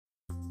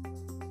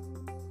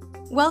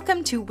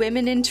Welcome to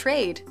Women in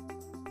Trade,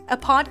 a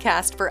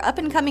podcast for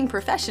up-and-coming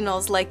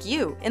professionals like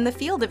you in the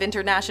field of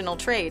international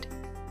trade.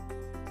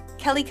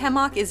 Kelly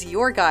Kemmock is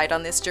your guide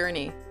on this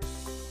journey,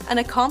 an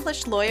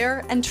accomplished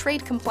lawyer and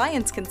trade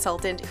compliance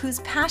consultant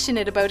who's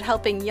passionate about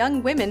helping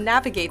young women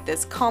navigate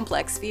this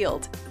complex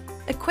field,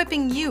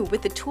 equipping you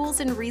with the tools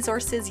and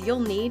resources you'll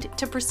need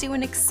to pursue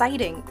an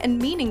exciting and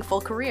meaningful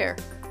career.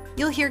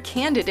 You'll hear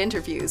candid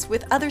interviews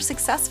with other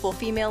successful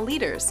female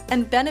leaders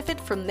and benefit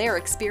from their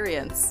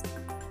experience.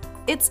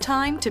 It's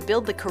time to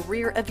build the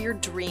career of your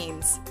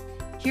dreams.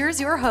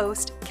 Here's your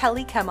host,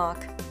 Kelly Kemmock.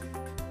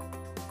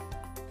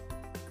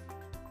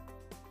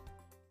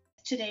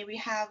 Today we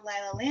have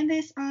Lila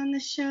Landis on the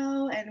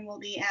show, and we'll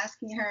be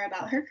asking her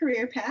about her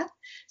career path.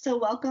 So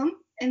welcome,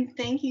 and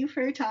thank you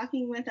for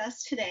talking with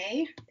us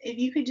today. If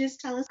you could just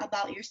tell us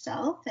about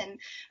yourself and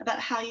about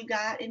how you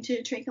got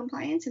into trade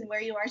compliance and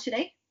where you are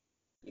today.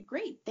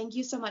 Great. Thank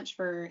you so much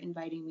for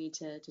inviting me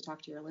to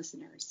talk to your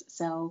listeners.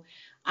 So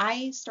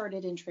I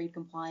started in trade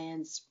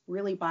compliance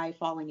really by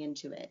falling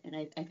into it. And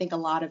I think a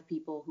lot of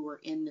people who are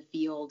in the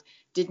field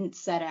didn't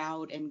set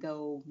out and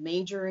go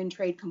major in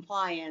trade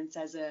compliance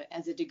as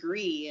a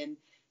degree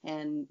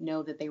and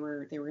know that they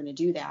were going to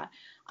do that.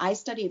 I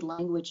studied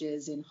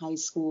languages in high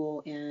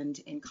school and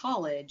in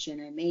college,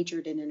 and I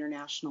majored in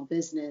international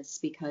business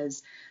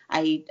because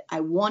I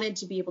wanted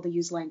to be able to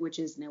use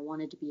languages and I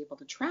wanted to be able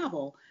to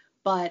travel.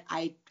 But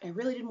I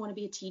really didn't want to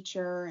be a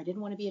teacher. I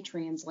didn't want to be a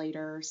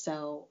translator.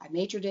 So I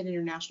majored in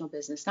international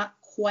business, not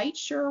quite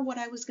sure what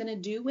I was going to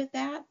do with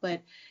that,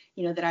 but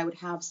that I would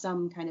have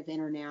some kind of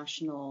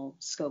international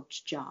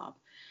scoped job.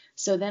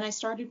 So then I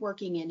started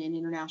working in an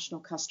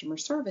international customer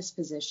service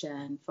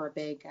position for a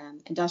big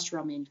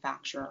industrial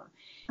manufacturer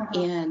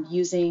and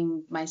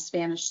using my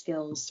Spanish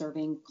skills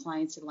serving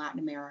clients in Latin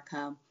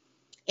America.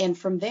 And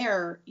from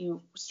there,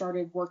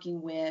 started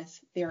working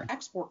with their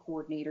export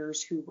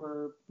coordinators who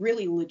were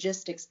really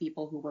logistics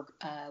people who were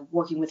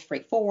working with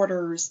freight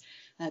forwarders,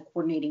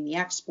 coordinating the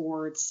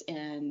exports,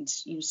 and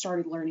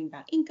started learning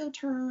about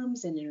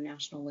Incoterms and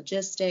international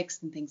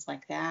logistics and things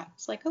like that.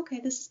 It's like,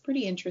 okay, this is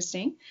pretty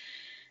interesting.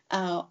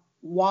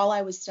 While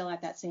I was still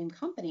at that same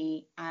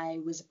company, I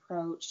was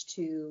approached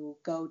to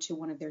go to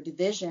one of their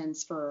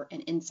divisions for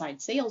an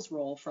inside sales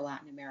role for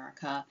Latin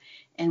America.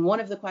 And one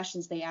of the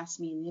questions they asked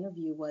me in the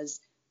interview was,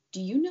 do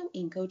you know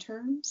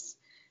Incoterms?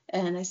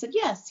 And I said,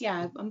 yes,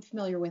 yeah, I'm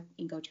familiar with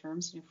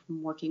Incoterms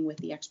from working with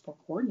the export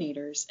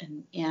coordinators.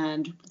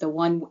 And the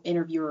one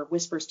interviewer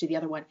whispers to the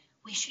other one,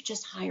 we should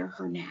just hire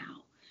her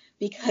now,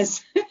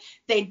 because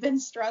they'd been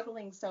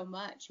struggling so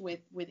much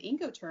with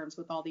Incoterms,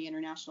 with all the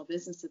international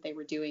business that they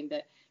were doing,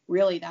 that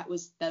really that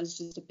was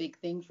just a big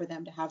thing for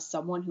them to have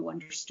someone who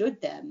understood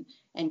them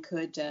and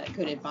could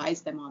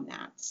advise them on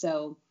that.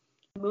 So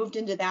moved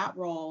into that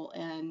role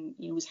and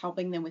was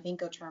helping them with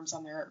Incoterms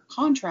on their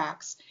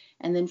contracts.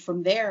 And then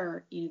from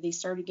there, they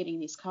started getting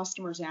these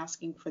customers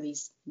asking for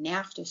these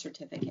NAFTA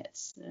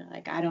certificates.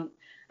 Like, I don't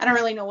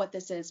really know what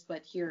this is,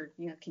 but here,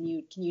 can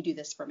you do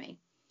this for me?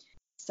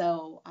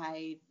 So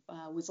I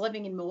was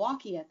living in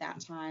Milwaukee at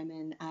that time,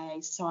 and I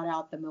sought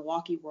out the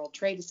Milwaukee World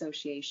Trade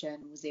Association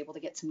and was able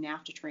to get some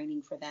NAFTA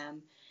training for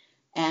them.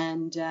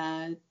 And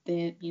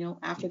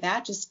after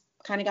that, just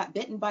kind of got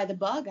bitten by the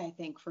bug, I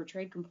think, for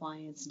trade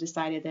compliance,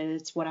 decided that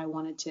it's what I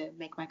wanted to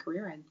make my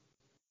career in.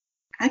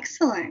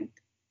 Excellent.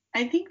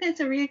 I think that's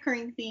a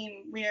reoccurring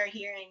theme we are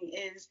hearing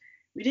is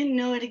we didn't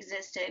know it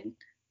existed.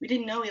 We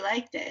didn't know we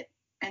liked it.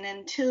 And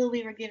until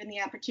we were given the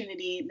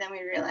opportunity, then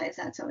we realized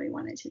that's what we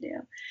wanted to do.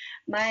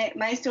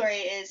 My story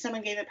is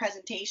someone gave a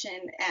presentation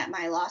at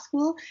my law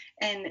school,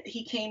 and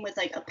he came with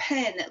like a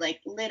pen that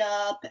like lit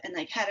up and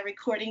like had a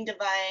recording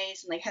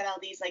device and like had all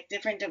these like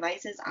different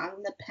devices on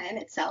the pen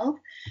itself.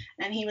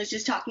 And he was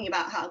just talking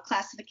about how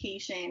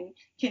classification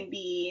can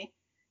be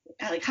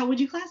like, how would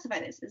you classify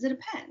this? Is it a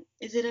pen?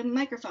 Is it a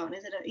microphone?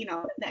 Is it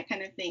that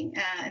kind of thing,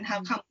 and how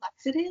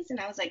complex it is. And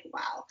I was like,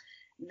 wow.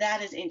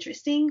 That is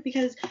interesting,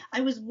 because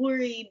I was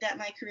worried that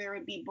my career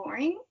would be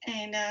boring,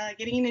 and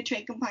getting into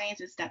trade compliance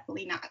is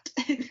definitely not.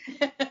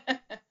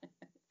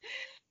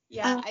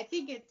 Yeah, I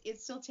think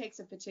it still takes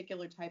a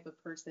particular type of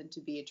person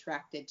to be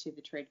attracted to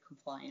the trade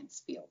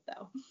compliance field,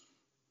 though.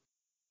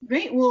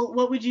 Great. Well,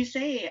 what would you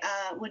say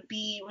would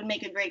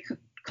make a great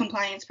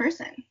compliance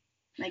person?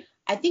 Like,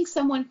 I think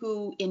someone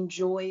who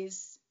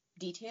enjoys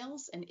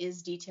details and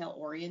is detail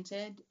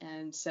oriented.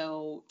 And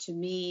so to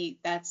me,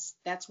 that's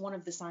one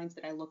of the signs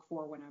that I look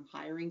for when I'm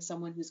hiring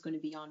someone who's going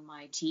to be on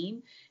my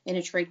team in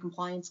a trade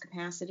compliance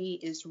capacity,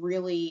 is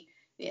really,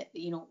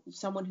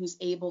 someone who's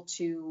able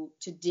to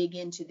dig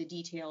into the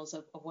details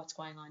of what's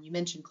going on. You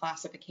mentioned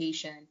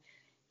classification.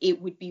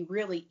 It would be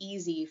really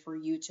easy for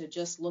you to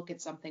just look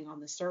at something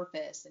on the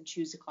surface and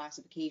choose a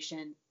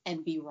classification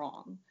and be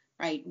wrong,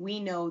 right?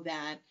 We know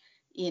that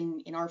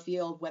in our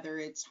field, whether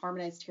it's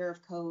harmonized tariff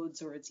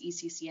codes or it's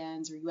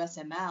ECCNs or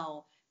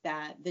USML,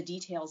 that the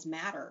details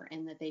matter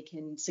and that they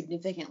can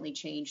significantly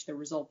change the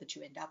result that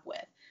you end up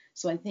with.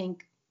 So I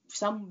think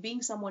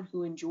being someone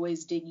who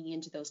enjoys digging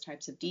into those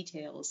types of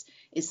details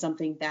is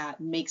something that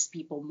makes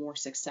people more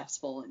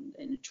successful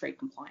in a trade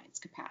compliance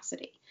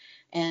capacity.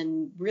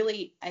 And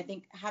really, I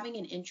think having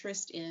an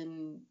interest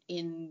in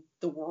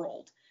the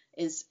world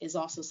is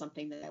also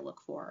something that I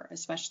look for,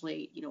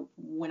 especially,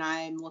 when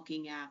I'm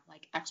looking at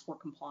like export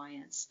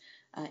compliance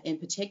in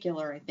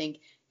particular. I think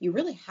you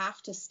really have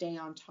to stay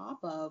on top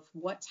of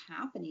what's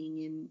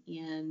happening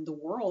in the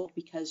world,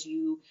 because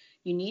you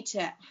need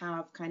to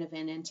have kind of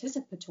an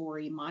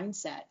anticipatory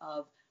mindset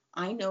of,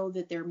 I know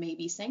that there may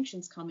be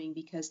sanctions coming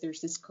because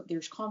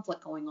there's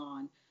conflict going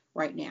on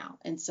right now.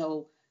 And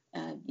so,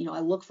 I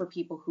look for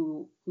people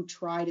who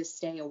try to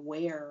stay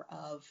aware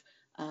of,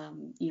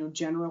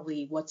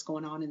 generally what's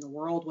going on in the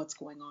world, what's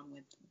going on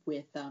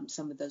with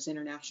some of those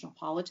international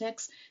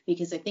politics,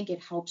 because I think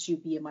it helps you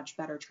be a much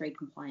better trade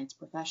compliance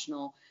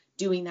professional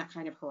doing that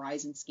kind of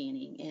horizon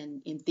scanning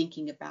and in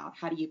thinking about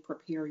how do you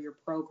prepare your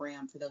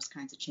program for those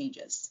kinds of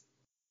changes.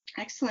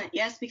 Excellent.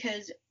 Yes,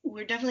 because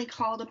we're definitely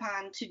called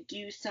upon to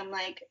do some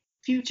like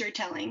future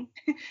telling.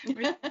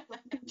 We're look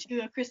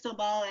into a crystal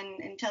ball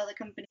and tell the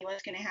company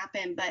what's going to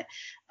happen, but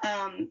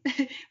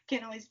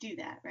can't always do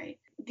that, right?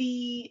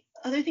 The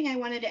other thing I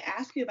wanted to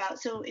ask you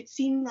about, so it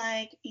seemed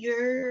like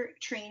your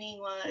training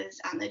was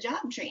on the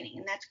job training,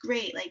 and that's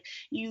great. Like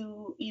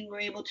you were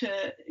able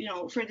to,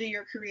 further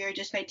your career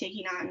just by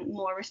taking on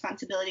more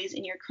responsibilities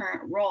in your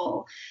current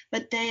role.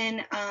 But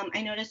then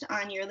I noticed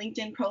on your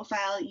LinkedIn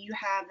profile, you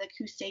have the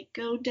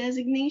CUSECO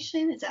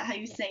designation. Is that how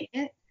you say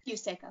it?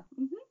 CUSECO.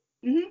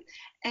 Mm-hmm.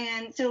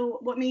 And so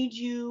what made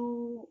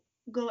you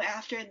go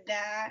after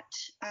that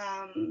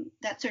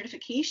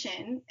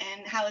certification,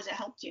 and how has it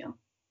helped you?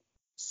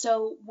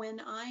 So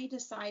when I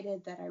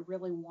decided that I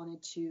really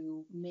wanted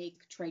to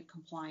make trade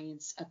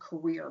compliance a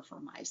career for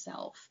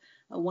myself,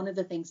 one of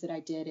the things that I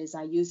did is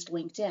I used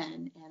LinkedIn,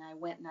 and I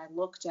went and I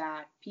looked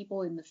at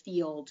people in the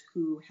field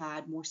who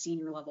had more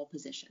senior level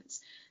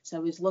positions. So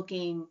I was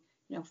looking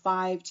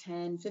 5,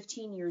 10,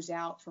 15 years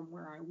out from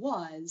where I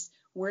was,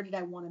 where did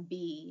I want to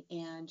be,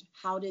 and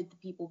how did the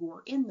people who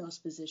were in those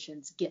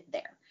positions get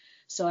there?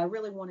 So I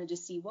really wanted to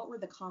see what were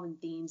the common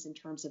themes in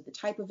terms of the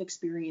type of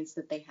experience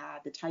that they had,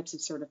 the types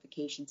of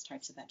certifications,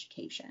 types of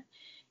education.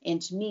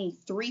 And to me,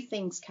 3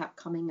 things kept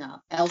coming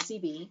up: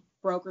 LCB,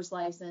 broker's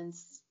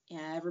license.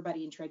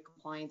 Everybody in trade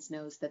compliance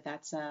knows that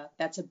that's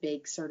a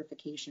big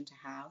certification to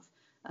have,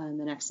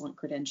 an excellent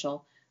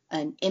credential.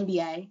 An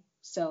MBA.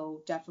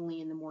 So definitely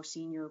in the more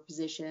senior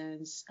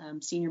positions,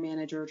 senior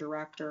manager,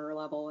 director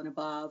level and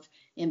above,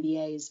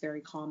 MBA is very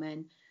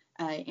common.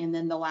 And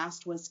then the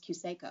last was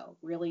CUSECO.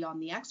 Really on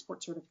the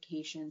export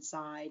certification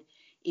side,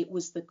 it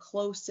was the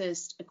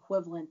closest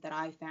equivalent that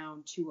I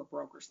found to a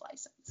broker's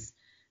license.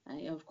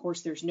 Of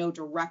course, there's no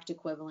direct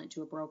equivalent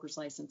to a broker's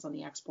license on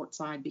the export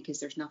side because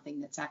there's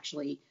nothing that's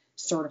actually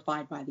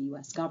certified by the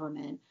U.S.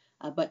 government.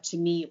 But to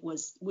me, it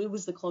was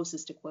the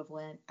closest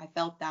equivalent. I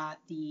felt that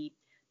the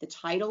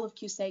title of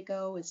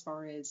CUSECO, as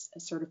far as a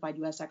certified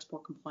U.S.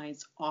 export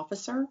compliance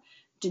officer,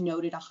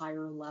 denoted a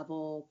higher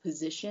level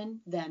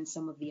position than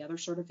some of the other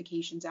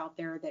certifications out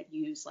there that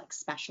use like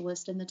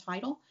specialist in the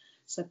title.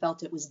 So I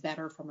felt it was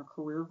better from a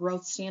career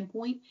growth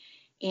standpoint.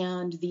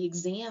 And the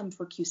exam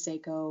for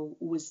CUSECO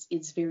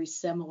is very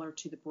similar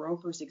to the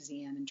broker's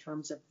exam in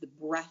terms of the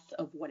breadth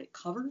of what it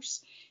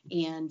covers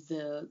and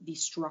the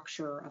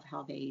structure of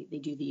how they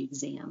do the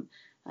exam.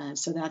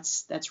 So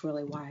that's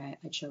really why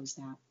I chose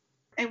that.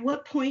 At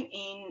what point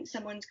in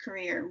someone's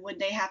career would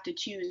they have to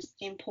choose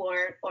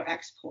import or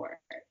export?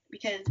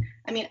 Because,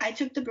 I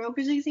took the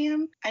broker's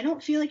exam. I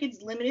don't feel like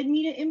it's limited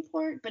me to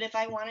import, but if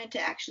I wanted to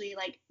actually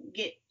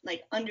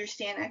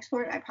understand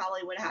export, I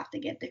probably would have to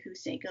get the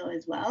CUSECO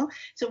as well.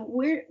 So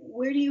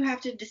where do you have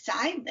to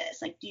decide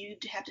this? Like, do you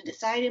have to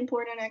decide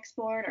import and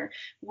export, or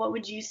what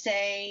would you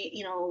say,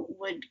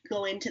 would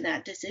go into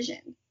that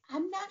decision?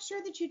 I'm not sure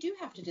that you do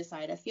have to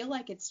decide. I feel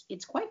like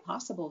it's quite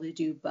possible to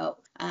do both.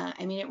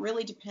 It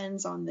really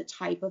depends on the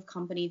type of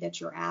company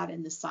that you're at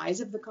and the size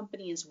of the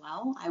company as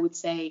well. I would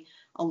say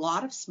a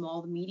lot of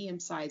small to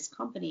medium-sized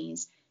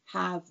companies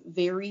have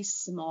very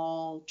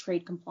small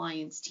trade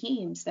compliance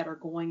teams that are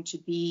going to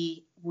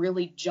be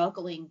really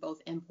juggling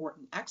both import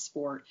and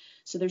export.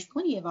 So there's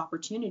plenty of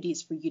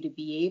opportunities for you to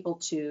be able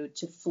to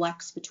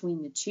flex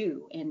between the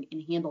two and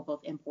handle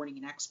both importing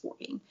and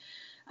exporting.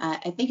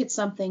 I think it's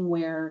something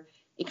where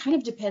it kind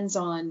of depends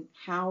on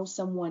how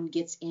someone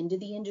gets into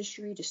the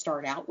industry to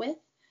start out with.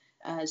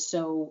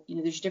 So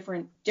there's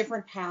different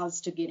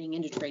paths to getting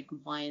into trade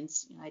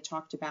compliance. I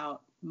talked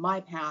about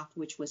my path,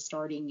 which was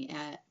starting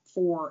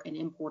for an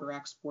importer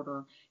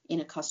exporter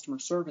in a customer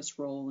service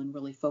role and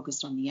really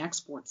focused on the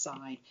export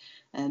side.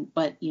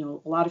 But a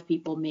lot of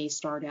people may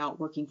start out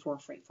working for a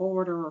freight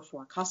forwarder or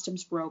for a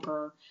customs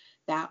broker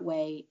that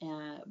way.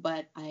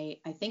 But I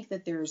think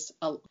that there's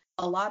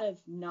a lot of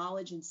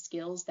knowledge and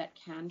skills that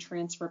can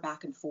transfer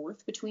back and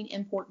forth between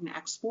import and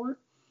export.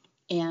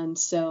 And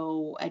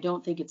so I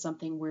don't think it's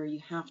something where you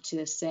have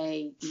to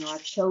say,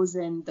 I've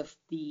chosen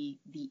the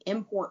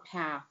import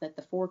path at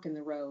the fork in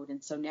the road,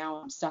 and so now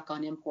I'm stuck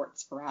on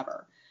imports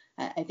forever.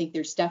 I think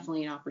there's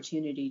definitely an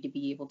opportunity to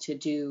be able to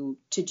do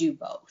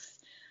both.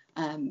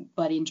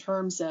 But in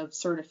terms of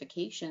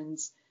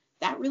certifications,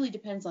 that really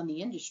depends on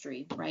the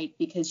industry, right?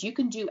 Because you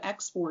can do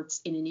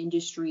exports in an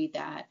industry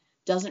that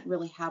doesn't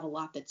really have a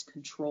lot that's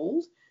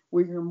controlled,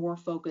 where you're more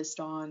focused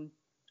on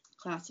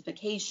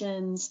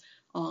classifications,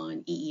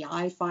 on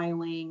EEI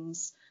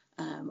filings,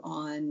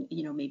 on,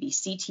 maybe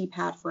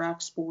CTPAT for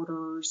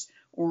exporters,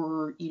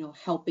 or,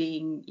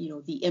 helping,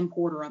 the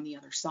importer on the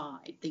other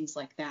side, things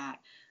like that.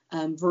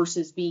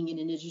 Versus being in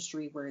an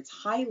industry where it's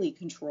highly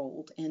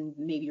controlled and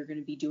maybe you're going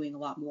to be doing a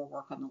lot more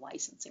work on the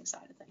licensing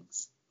side of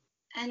things.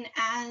 And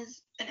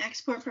as an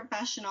export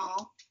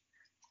professional,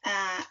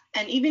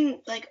 and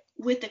even like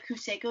with the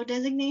CUSECO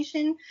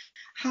designation,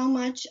 how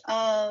much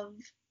of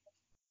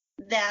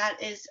that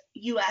is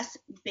US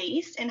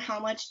based and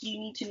how much do you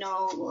need to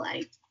know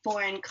like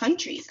foreign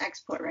countries'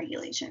 export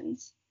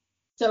regulations?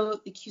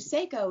 So the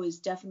CUSECO is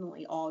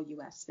definitely all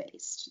US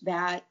based.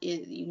 That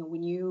is,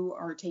 when you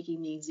are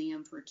taking the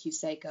exam for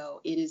CUSECO,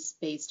 it is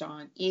based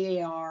on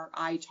EAR,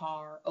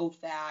 ITAR,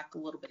 OFAC, a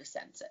little bit of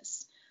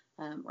census,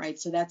 right?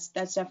 So that's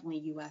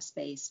definitely US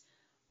based.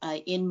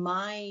 In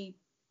my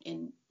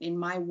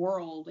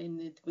world, in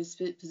the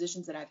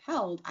positions that I've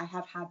held, I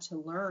have had to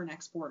learn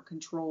export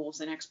controls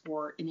and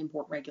export and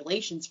import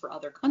regulations for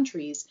other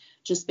countries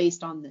just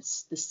based on the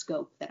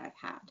scope that I've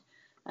had.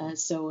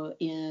 So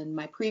in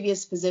my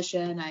previous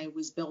position, I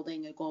was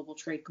building a global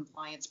trade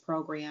compliance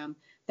program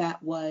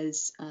that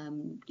was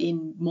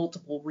in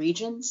multiple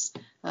regions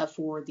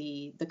for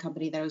the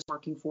company that I was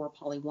working for,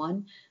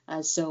 PolyOne.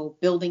 So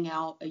building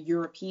out a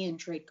European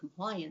trade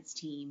compliance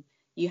team,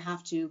 you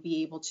have to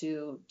be able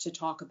to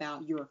talk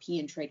about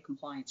European trade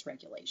compliance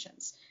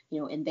regulations,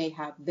 and they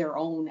have their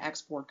own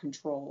export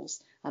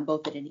controls,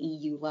 both at an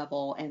EU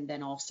level and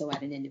then also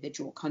at an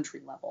individual country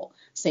level.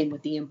 Same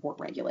with the import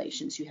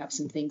regulations. You have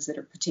some things that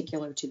are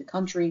particular to the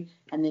country,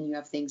 and then you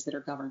have things that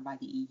are governed by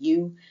the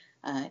EU.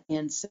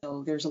 And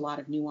so there's a lot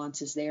of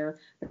nuances there.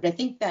 But I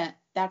think that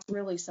that's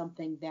really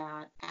something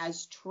that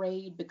as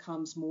trade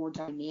becomes more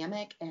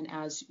dynamic and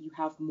as you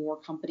have more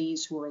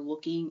companies who are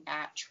looking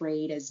at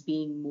trade as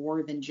being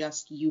more than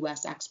just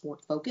U.S.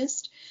 export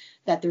focused,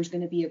 that there's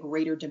going to be a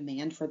greater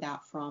demand for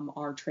that from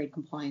our trade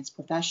compliance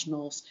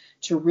professionals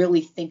to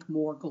really think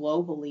more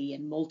globally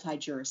and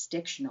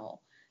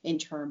multi-jurisdictional in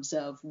terms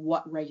of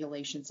what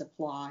regulations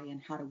apply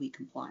and how do we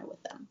comply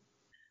with them.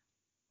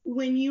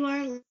 When you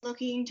are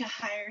looking to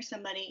hire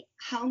somebody,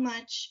 how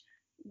much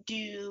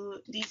do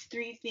these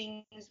three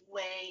things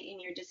weigh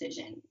in your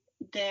decision?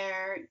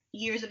 Their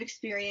years of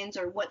experience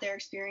or what their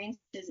experience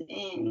is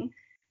in,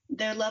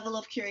 their level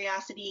of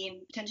curiosity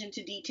and attention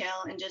to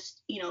detail, and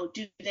just,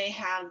 do they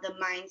have the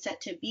mindset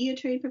to be a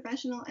trade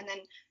professional? And then,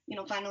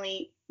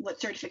 finally, what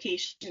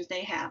certifications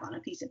they have on a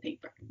piece of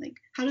paper.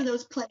 Like, how do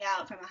those play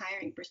out from a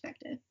hiring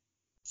perspective?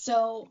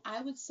 So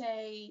I would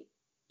say,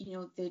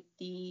 that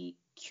the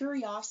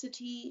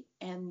curiosity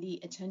and the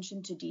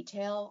attention to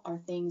detail are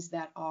things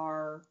that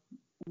are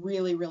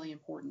really, really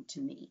important to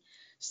me.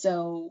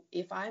 So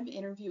if I'm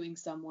interviewing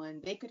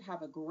someone, they could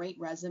have a great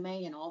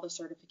resume and all the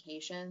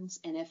certifications.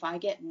 And if I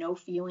get no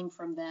feeling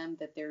from them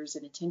that there's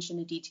an attention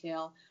to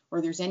detail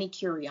or there's any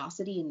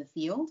curiosity in the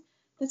field,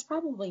 that's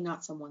probably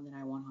not someone that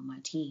I want on my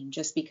team,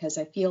 just because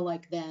I feel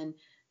like then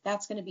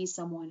that's going to be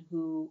someone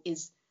who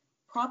is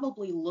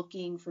probably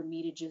looking for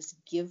me to just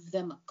give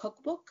them a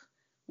cookbook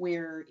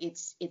where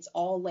it's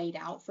all laid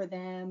out for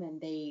them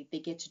and they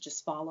get to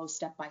just follow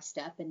step by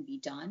step and be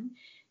done.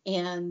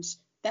 And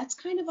that's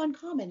kind of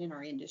uncommon in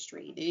our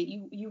industry.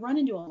 You run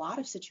into a lot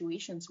of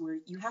situations where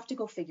you have to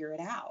go figure it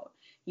out.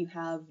 You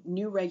have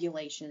new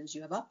regulations,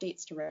 you have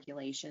updates to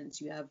regulations,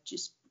 you have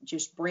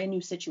just brand new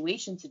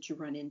situations that you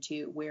run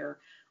into where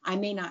I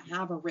may not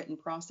have a written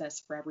process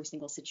for every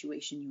single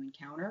situation you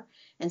encounter.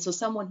 And so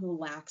someone who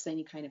lacks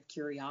any kind of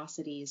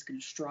curiosity is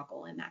going to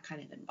struggle in that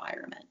kind of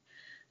environment.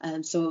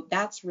 So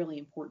that's really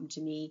important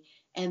to me.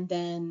 And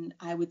then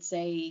I would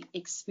say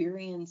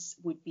experience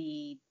would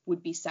be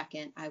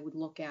second. I would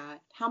look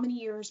at how many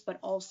years, but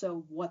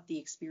also what the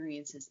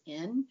experience is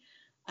in.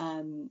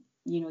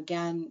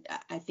 Again,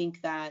 I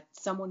think that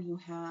someone who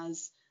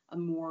has a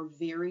more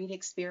varied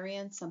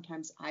experience,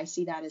 sometimes I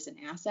see that as an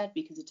asset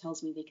because it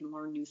tells me they can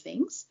learn new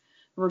things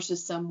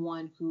versus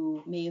someone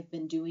who may have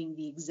been doing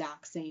the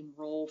exact same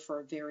role for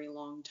a very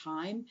long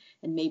time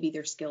and maybe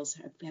their skills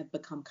have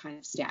become kind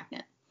of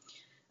stagnant.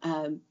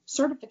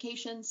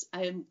 Certifications,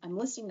 I'm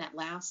listing that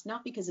last,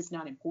 not because it's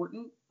not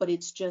important, but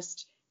it's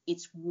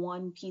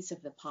one piece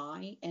of the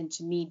pie. And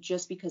to me,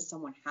 just because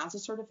someone has a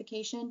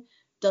certification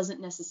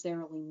doesn't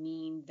necessarily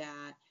mean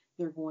that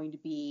they're going to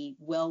be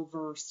well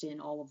versed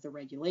in all of the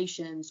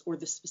regulations or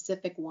the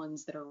specific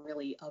ones that are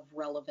really of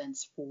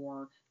relevance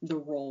for the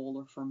role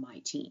or for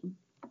my team.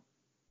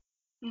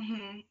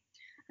 Mm-hmm.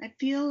 I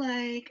feel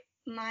like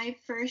my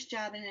first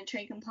job in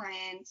trade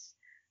compliance,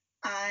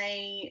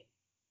 I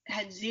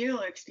had zero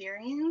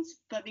experience,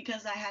 but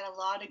because I had a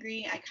law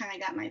degree, I kind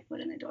of got my foot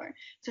in the door.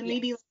 So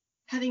maybe Yes.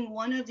 having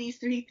one of these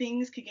three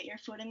things could get your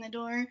foot in the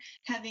door.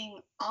 Having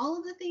all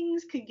of the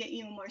things could get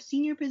you a more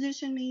senior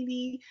position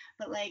maybe,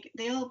 but like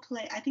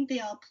I think they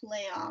all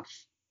play off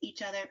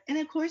each other. And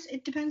of course,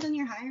 it depends on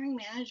your hiring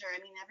manager.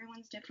 I mean,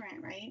 everyone's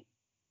different, right?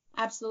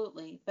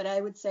 Absolutely. But I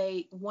would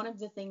say one of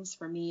the things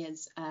for me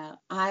is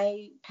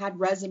I had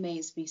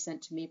resumes be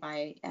sent to me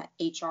by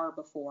HR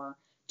before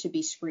to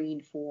be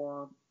screened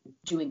for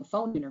doing a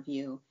phone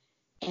interview.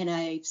 And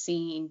I've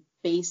seen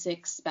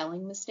basic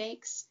spelling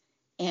mistakes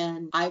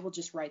and I will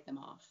just write them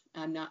off.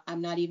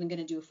 I'm not even going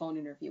to do a phone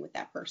interview with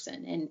that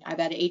person. And I've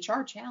had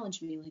HR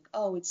challenge me like,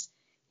 oh, it's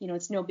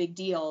no big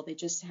deal. They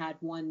just had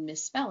one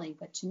misspelling.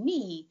 But to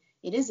me,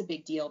 it is a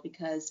big deal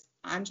because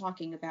I'm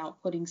talking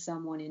about putting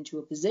someone into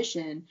a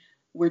position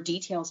where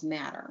details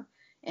matter.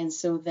 And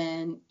so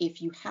then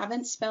if you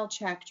haven't spell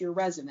checked your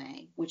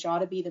resume, which ought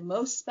to be the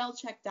most spell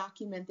checked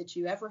document that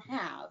you ever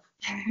have,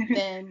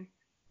 then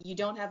you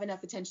don't have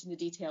enough attention to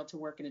detail to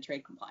work in a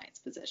trade compliance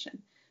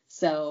position.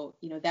 So,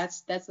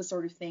 that's the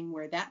sort of thing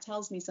where that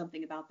tells me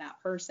something about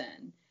that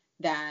person,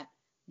 that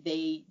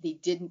they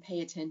didn't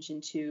pay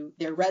attention to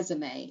their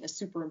resume, a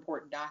super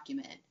important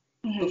document,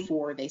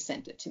 before they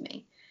sent it to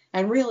me.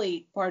 And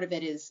really part of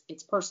it is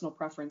it's personal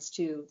preference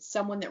too.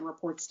 Someone that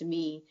reports to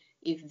me,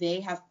 if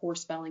they have poor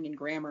spelling and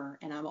grammar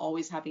and I'm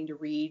always having to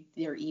read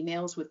their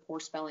emails with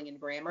poor spelling and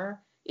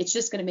grammar, it's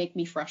just going to make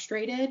me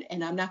frustrated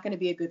and I'm not going to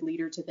be a good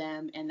leader to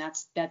them. And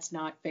that's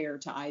not fair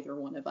to either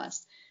one of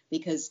us,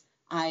 because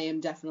I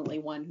am definitely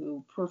one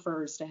who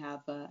prefers to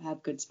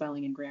have good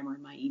spelling and grammar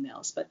in my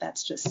emails. But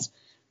that's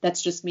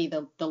just me,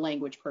 the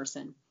language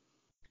person.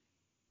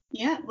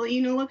 Yeah, well,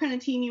 you know what kind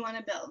of team you want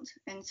to build,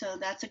 and so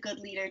that's a good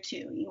leader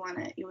too. You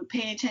would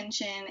pay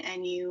attention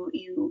and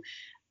you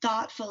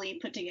thoughtfully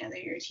put together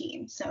your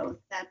team. So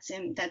that's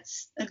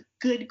a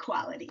good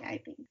quality,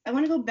 I think. I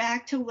want to go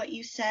back to what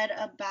you said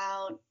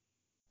about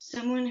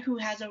someone who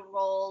has a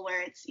role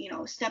where it's,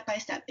 step by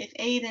step. If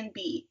A, then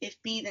B. If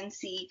B, then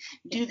C.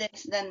 Do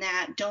this, then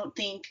that. Don't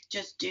think,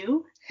 just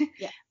do.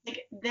 Yeah.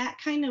 Like that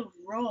kind of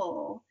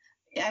role.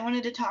 I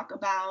wanted to talk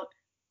about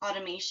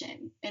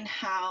automation and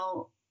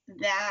how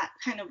that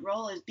kind of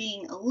role is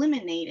being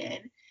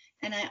eliminated.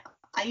 And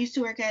I used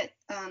to work at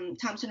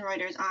Thomson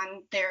Reuters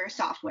on their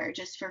software,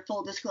 just for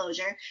full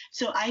disclosure.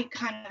 So I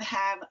kind of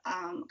have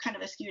kind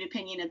of a skewed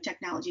opinion of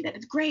technology, that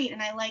it's great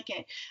and I like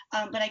it.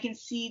 But I can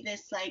see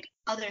this like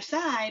other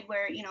side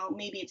where,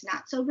 maybe it's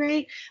not so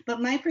great.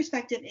 But my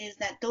perspective is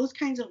that those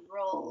kinds of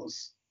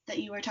roles that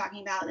you were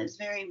talking about, that's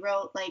very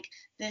rote, like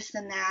this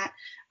and that,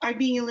 are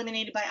being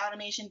eliminated by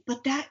automation.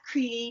 But that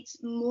creates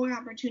more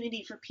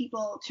opportunity for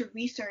people to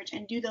research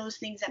and do those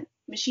things that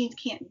machines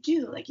can't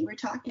do, like you were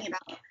talking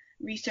about,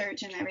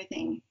 research and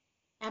everything.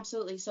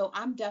 Absolutely. So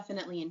I'm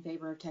definitely in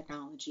favor of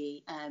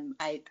technology.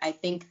 I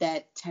think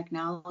that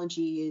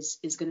technology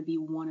is going to be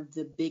one of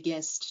the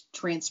biggest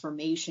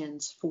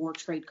transformations for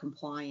trade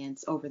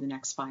compliance over the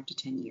next 5 to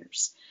 10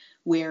 years,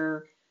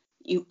 where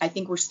I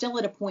think we're still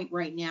at a point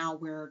right now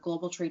where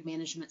global trade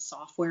management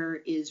software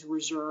is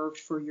reserved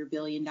for your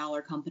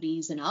billion-dollar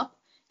companies and up.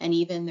 And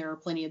even there are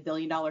plenty of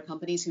billion-dollar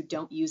companies who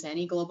don't use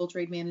any global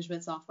trade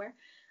management software.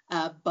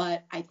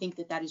 But I think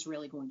that is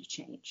really going to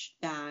change.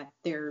 That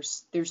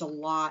there's a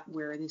lot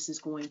where this is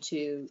going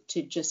to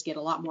just get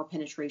a lot more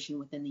penetration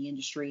within the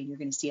industry, and you're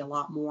going to see a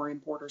lot more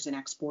importers and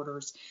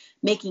exporters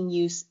making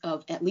use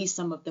of at least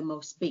some of the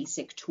most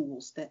basic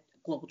tools that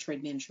global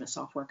trade management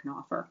software can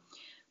offer.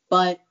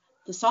 But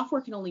the software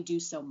can only do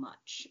so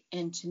much.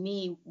 And to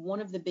me,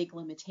 one of the big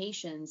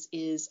limitations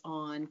is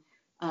on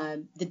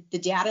the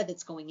data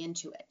that's going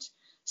into it.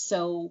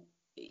 So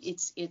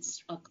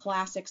it's a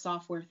classic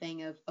software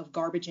thing of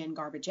garbage in,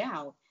 garbage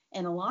out.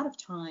 And a lot of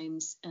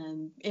times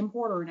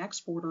importer and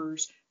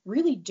exporters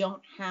really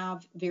don't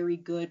have very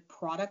good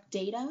product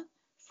data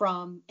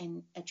from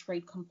a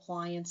trade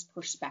compliance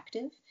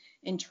perspective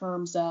in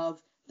terms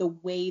of the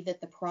way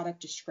that the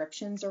product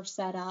descriptions are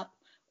set up,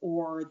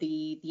 or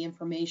the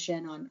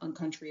information on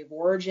country of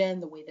origin,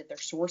 the way that their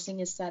sourcing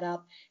is set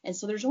up. And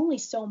so there's only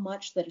so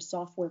much that a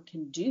software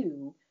can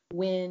do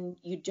when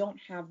you don't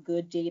have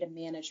good data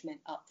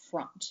management up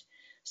front.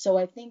 So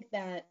I think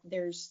that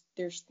there's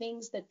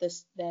things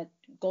that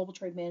global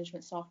trade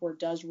management software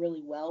does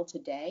really well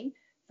today.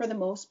 For the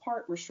most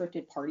part,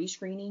 restricted party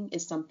screening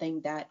is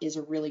something that is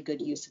a really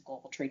good use of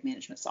global trade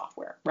management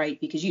software, right?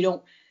 Because you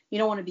don't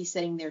want to be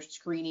sitting there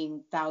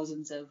screening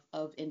thousands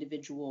of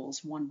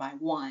individuals one by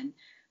one.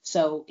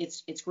 So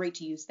it's great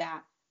to use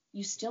that.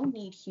 You still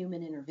need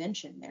human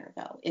intervention there,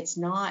 though. It's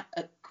not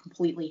a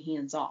completely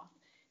hands-off.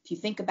 If you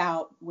think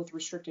about with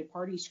restricted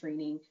party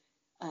screening,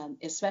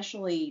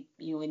 especially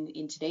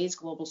in today's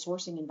global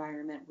sourcing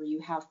environment where you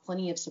have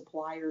plenty of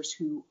suppliers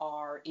who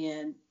are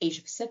in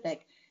Asia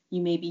Pacific,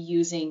 you may be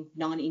using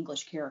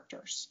non-English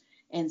characters.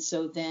 And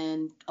so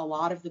then a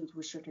lot of the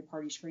restricted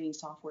party screening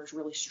softwares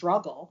really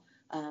struggle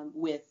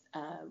with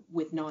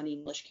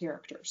non-English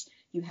characters.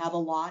 You have a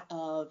lot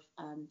of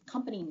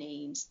company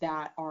names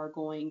that are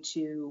going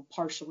to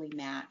partially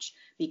match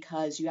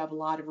because you have a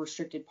lot of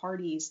restricted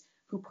parties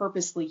who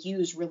purposely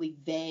use really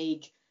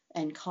vague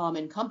and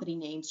common company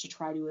names to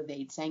try to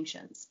evade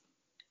sanctions.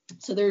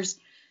 So there's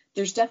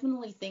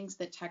definitely things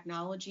that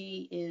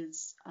technology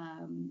is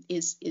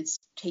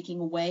taking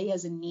away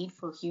as a need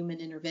for human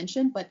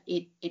intervention, but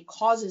it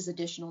causes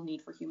additional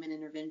need for human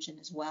intervention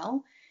as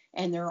well.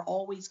 And there are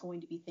always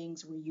going to be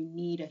things where you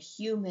need a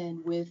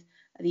human with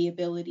the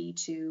ability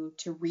to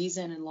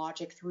reason and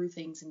logic through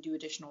things and do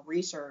additional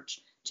research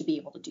to be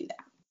able to do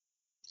that.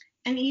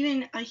 And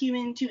even a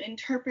human to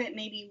interpret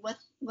maybe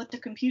what the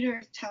computer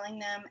is telling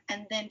them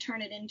and then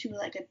turn it into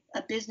like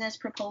a business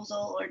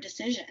proposal or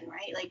decision,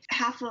 right? Like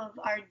half of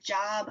our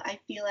job, I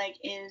feel like,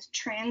 is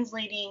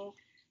translating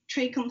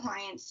trade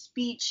compliance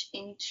speech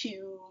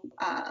into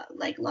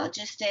like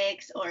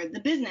logistics or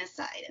the business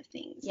side of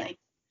things. Yeah. Like,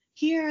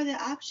 here are the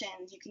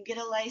options. You can get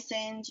a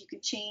license, you can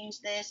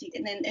change this,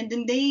 and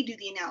then they do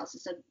the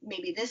analysis of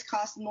maybe this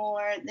costs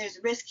more, there's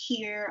risk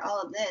here,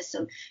 all of this.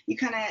 So you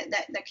kind of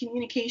that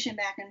communication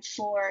back and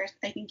forth.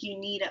 I think you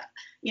need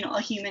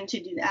a human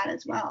to do that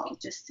as well.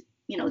 Just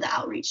the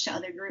outreach to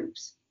other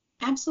groups.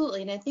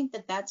 Absolutely. And I think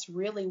that that's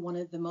really one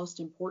of the most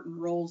important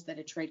roles that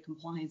a trade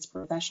compliance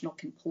professional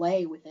can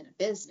play within a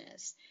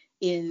business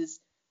is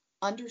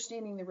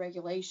understanding the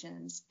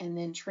regulations and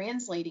then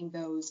translating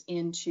those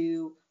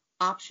into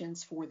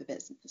options for the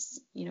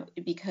business,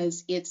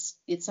 because it's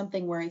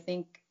something where I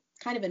think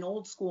kind of an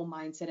old school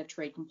mindset of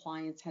trade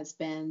compliance has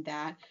been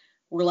that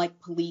we're like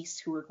police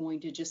who are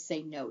going to just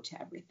say no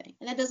to everything.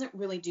 And that doesn't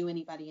really do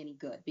anybody any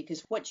good,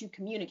 because what you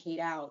communicate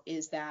out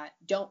is that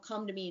don't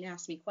come to me and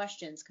ask me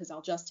questions because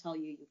I'll just tell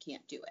you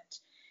can't do it.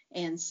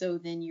 And so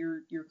then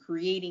you're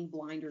creating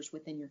blinders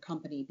within your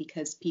company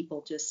because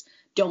people just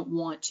don't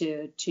want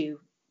to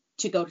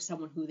go to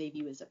someone who they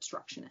view as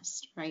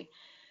obstructionist, right?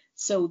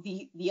 So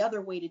the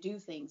other way to do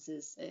things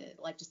is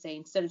like to say,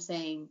 instead of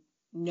saying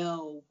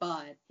no,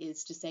 but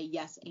is to say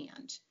yes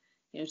and,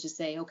 to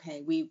say,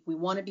 okay, we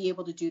want to be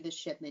able to do this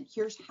shipment.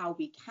 Here's how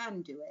we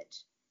can do it,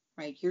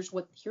 right? Here's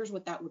what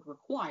that would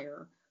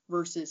require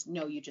versus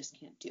no, you just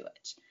can't do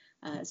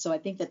it. So I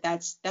think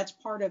that's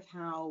part of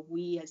how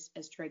we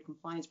as trade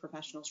compliance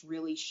professionals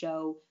really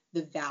show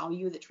the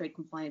value that trade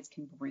compliance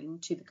can bring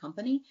to the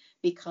company,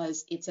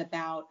 because it's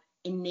about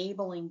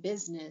enabling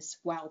business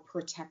while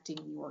protecting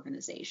the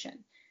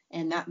organization.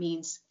 And that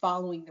means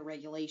following the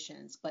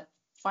regulations, but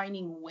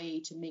finding a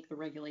way to make the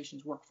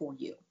regulations work for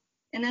you.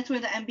 And that's where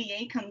the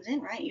MBA comes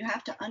in, right? You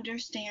have to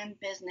understand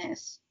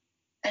business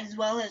as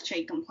well as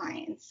trade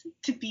compliance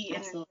to be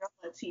in the role,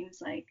 it seems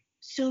like.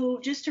 So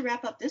just to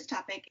wrap up this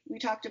topic, we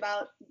talked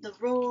about the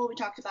role, we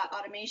talked about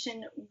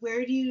automation.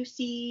 Where do you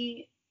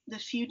see the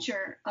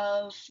future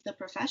of the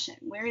profession?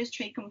 Where is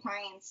trade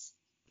compliance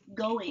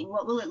going?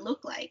 What will it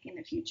look like in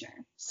the future?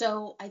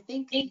 So I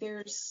think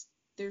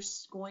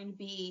there's going to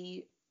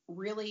be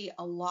really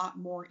a lot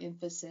more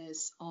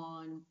emphasis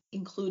on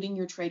including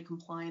your trade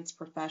compliance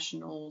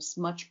professionals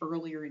much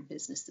earlier in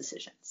business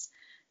decisions.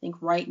 I think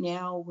right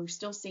now we're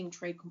still seeing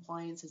trade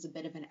compliance as a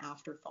bit of an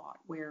afterthought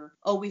where,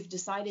 we've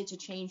decided to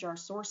change our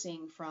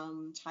sourcing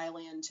from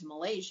Thailand to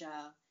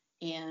Malaysia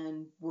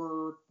and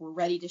we're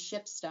ready to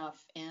ship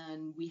stuff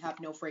and we have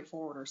no freight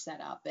forwarder set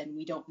up and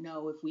we don't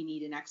know if we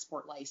need an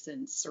export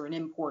license or an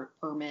import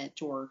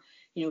permit or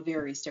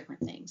various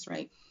different things,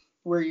 right?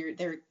 Where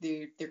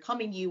they're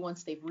coming to you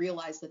once they've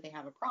realized that they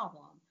have a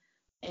problem.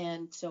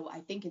 And so I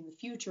think in the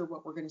future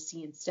what we're going to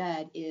see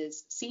instead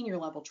is senior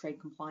level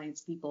trade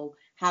compliance people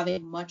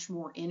having much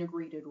more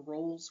integrated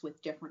roles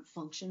with different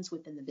functions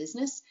within the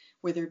business,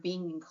 where they're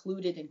being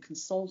included and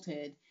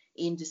consulted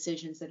in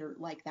decisions that are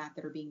like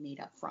that are being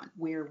made up front,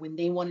 where when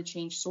they want to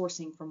change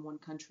sourcing from one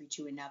country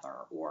to another,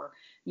 or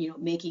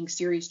making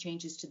serious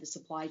changes to the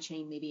supply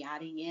chain, maybe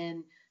adding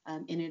in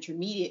an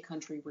intermediate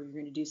country where you're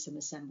going to do some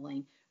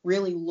assembling,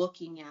 really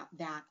looking at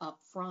that up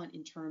front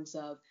in terms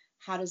of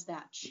how does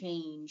that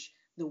change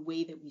the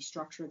way that we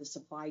structure the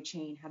supply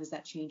chain? How does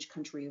that change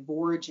country of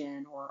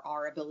origin or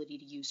our ability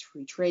to use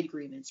free trade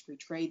agreements, free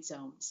trade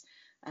zones?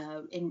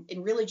 And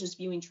really just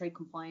viewing trade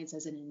compliance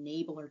as an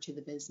enabler to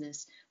the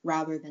business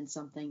rather than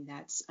something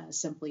that's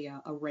simply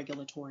a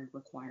regulatory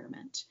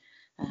requirement.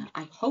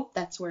 I hope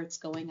that's where it's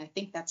going. I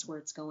think that's where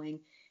it's going.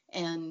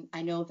 And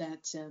I know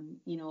that,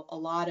 a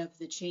lot of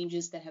the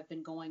changes that have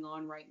been going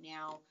on right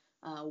now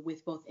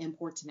with both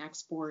imports and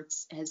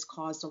exports has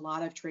caused a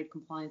lot of trade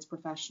compliance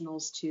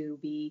professionals to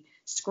be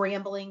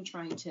scrambling,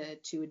 trying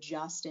to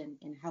adjust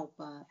and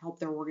help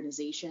their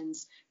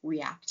organizations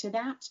react to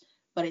that.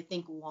 But I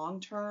think long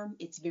term,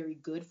 it's very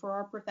good for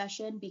our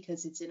profession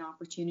because it's an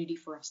opportunity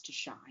for us to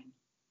shine.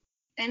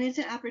 And it's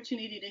an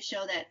opportunity to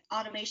show that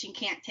automation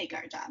can't take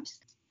our jobs.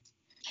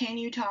 Can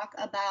you talk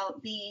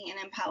about being an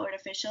empowered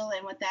official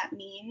and what that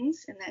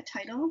means in that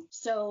title?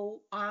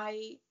 So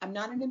I'm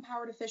not an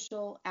empowered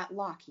official at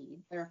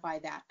Lockheed, clarify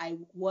that. I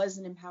was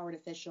an empowered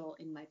official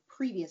in my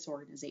previous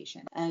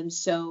organization. And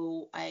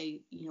so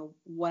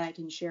what I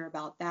can share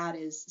about that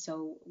is,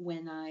 so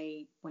when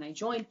I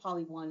joined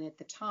PolyOne at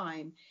the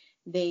time,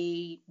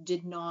 they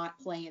did not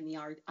play in the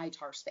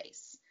ITAR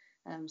space.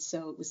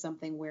 So it was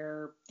something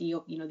where the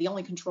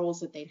only controls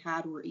that they'd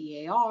had were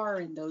EAR,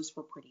 and those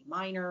were pretty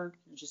minor,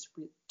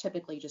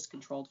 typically just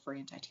controlled for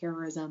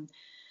anti-terrorism.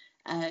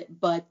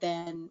 But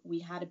then we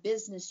had a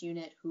business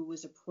unit who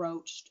was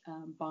approached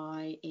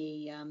by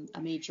a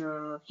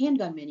major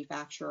handgun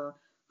manufacturer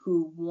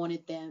who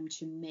wanted them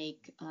to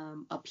make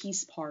a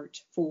piece part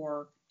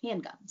for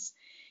handguns.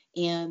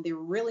 And they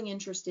were really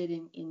interested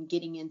in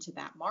getting into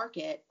that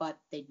market, but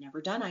they'd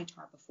never done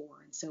ITAR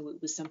before. And so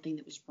it was something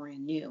that was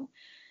brand new.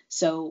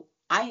 So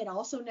I had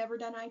also never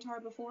done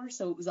ITAR before,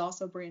 so it was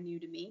also brand new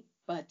to me.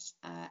 But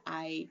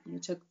I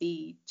took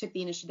the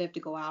initiative to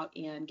go out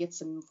and get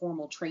some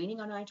formal training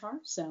on ITAR.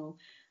 So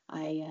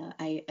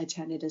I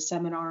attended a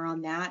seminar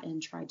on that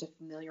and tried to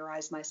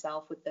familiarize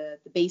myself with the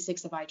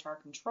basics of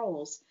ITAR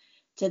controls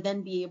to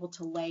then be able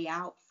to lay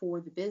out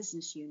for the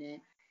business unit,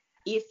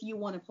 if you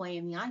want to play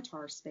in the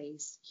ITAR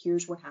space,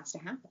 here's what has to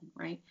happen,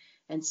 right?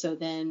 And so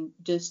then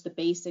just the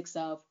basics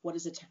of what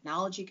does a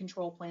technology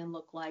control plan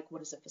look like, what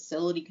does a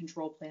facility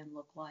control plan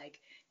look like,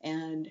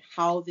 and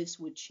how this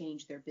would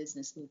change their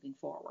business moving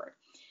forward.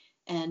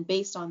 And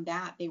based on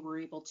that, they were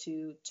able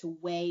to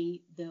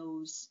weigh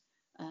those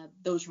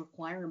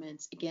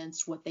requirements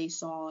against what they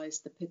saw as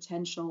the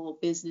potential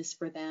business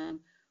for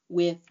them,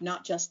 with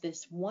not just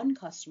this one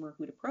customer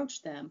who'd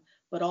approached them,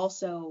 but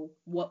also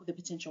what the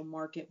potential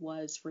market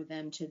was for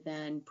them to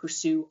then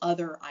pursue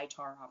other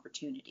ITAR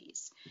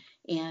opportunities.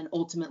 And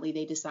ultimately,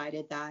 they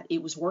decided that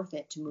it was worth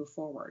it to move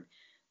forward.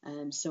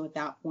 So at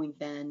that point,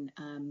 then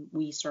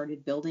we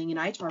started building an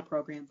ITAR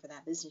program for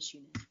that business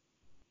unit.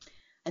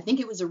 I think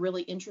it was a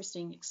really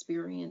interesting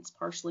experience,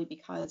 partially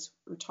because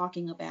we're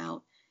talking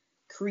about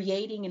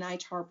creating an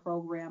ITAR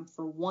program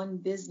for one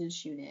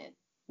business unit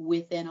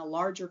within a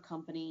larger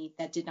company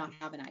that did not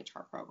have an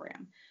ITAR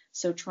program.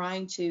 So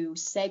trying to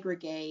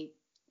segregate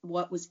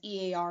what was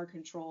EAR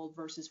controlled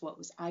versus what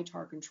was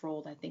ITAR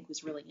controlled, I think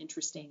was really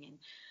interesting. And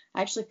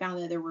I actually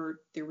found that there were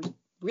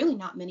really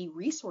not many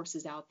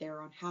resources out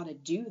there on how to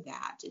do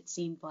that. It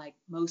seemed like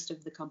most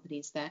of the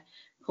companies that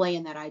play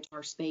in that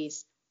ITAR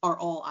space are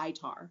all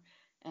ITAR,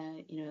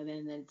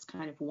 then it's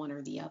kind of one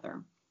or the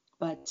other.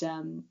 But,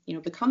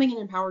 becoming an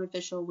empowered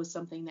official was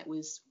something that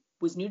was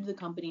new to the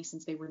company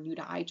since they were new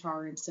to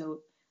ITAR. And so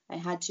I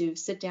had to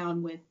sit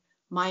down with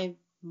my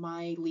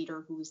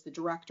leader, who was the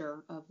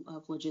director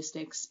of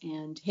logistics,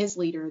 and his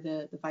leader,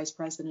 the vice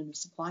president of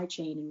supply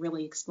chain, and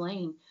really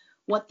explain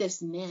what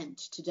this meant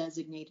to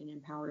designate an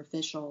empowered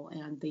official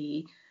and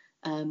the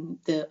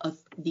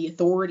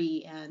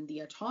authority and the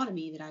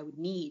autonomy that I would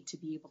need to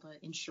be able to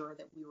ensure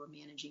that we were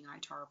managing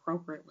ITAR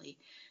appropriately.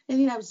 I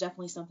think that was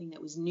definitely something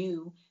that was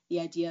new.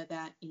 The idea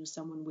that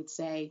someone would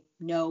say,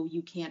 no,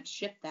 you can't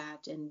ship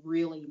that, and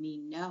really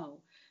mean no.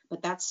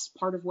 But that's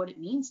part of what it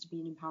means to be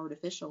an empowered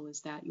official,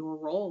 is that your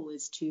role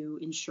is to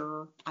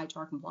ensure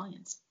ITAR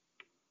compliance.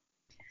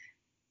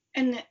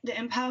 And the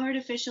empowered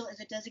official is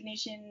a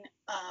designation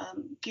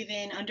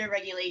given under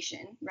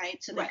regulation, right?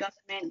 So the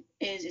government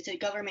it's a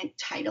government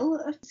title,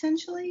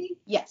 essentially?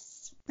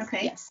 Yes.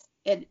 Okay. Yes,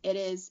 it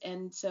is.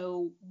 And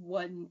so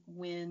when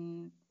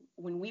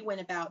we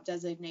went about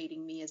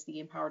designating me as the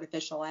empowered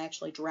official, I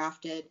actually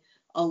drafted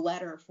a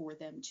letter for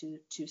them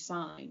to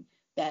sign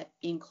that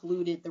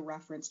included the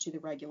reference to the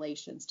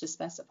regulations to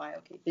specify,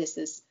 okay, this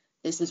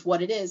is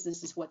what it is,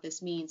 this is what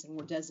this means, and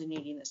we're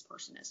designating this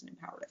person as an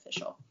empowered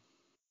official.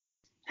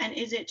 And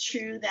is it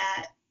true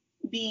that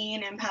being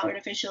an empowered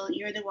official,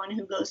 you're the one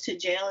who goes to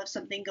jail if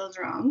something goes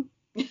wrong?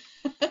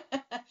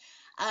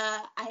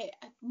 I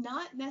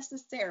not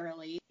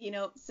necessarily,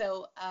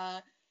 so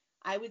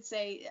I would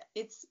say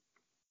it's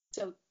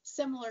so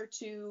similar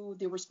to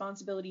the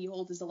responsibility you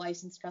hold as a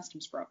licensed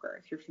customs broker,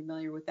 if you're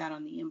familiar with that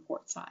on the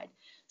import side.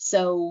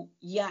 So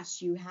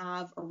yes, you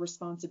have a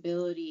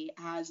responsibility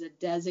as a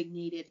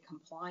designated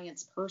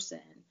compliance person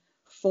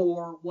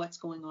for what's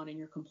going on in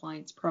your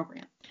compliance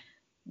program.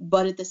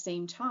 But at the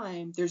same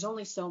time, there's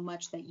only so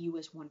much that you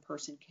as one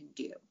person can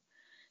do.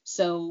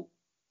 So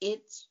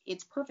it's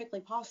perfectly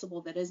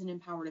possible that as an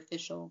empowered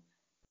official,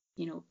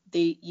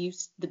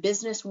 the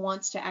business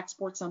wants to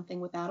export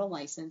something without a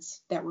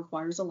license that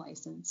requires a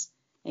license,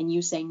 and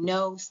you say,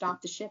 no,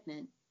 stop the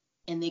shipment,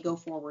 and they go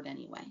forward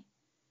anyway.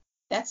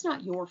 That's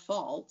not your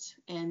fault.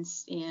 And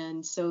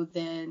so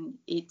then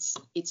it's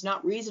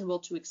not reasonable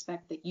to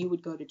expect that you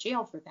would go to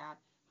jail for that,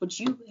 but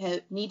you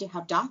need to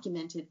have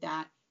documented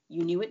that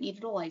you knew it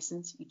needed a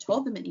license. You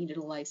told them it needed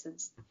a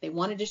license. They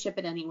wanted to ship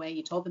it anyway.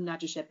 You told them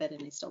not to ship it,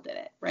 and they still did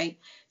it, right?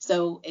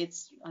 So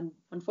it's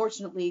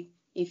unfortunately,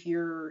 if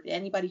you're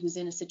anybody who's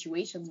in a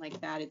situation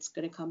like that, it's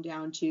going to come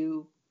down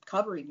to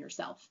covering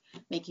yourself,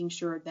 making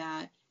sure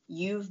that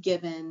you've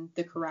given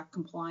the correct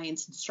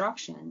compliance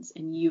instructions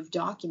and you've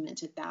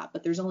documented that.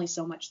 But there's only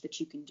so much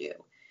that you can do.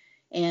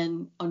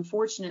 And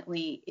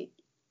unfortunately,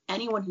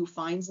 anyone who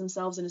finds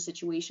themselves in a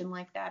situation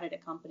like that at a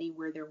company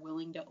where they're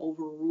willing to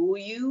overrule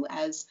you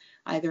as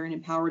either an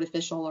empowered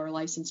official or a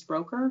licensed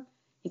broker,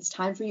 it's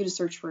time for you to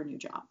search for a new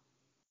job.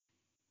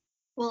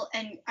 Well,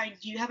 and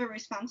do you have a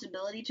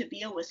responsibility to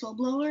be a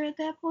whistleblower at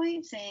that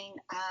point, saying,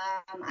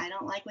 I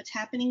don't like what's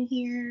happening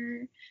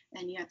here,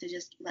 and you have to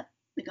just let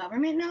the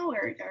government know,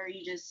 or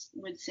you just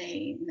would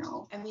say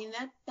no? I mean,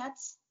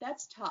 that's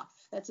tough.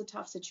 That's a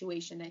tough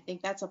situation. I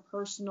think that's a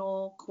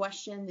personal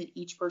question that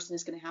each person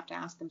is going to have to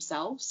ask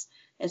themselves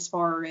as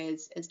far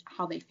as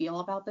how they feel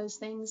about those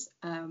things.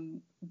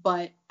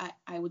 But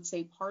I would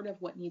say part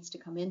of what needs to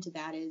come into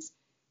that is,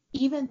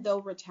 even though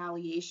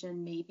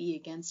retaliation may be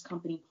against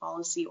company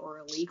policy or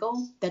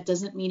illegal, that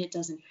doesn't mean it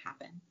doesn't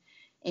happen.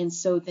 And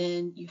so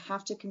then you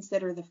have to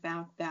consider the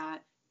fact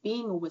that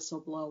being a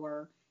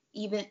whistleblower,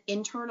 even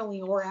internally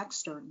or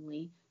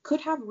externally,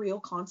 could have real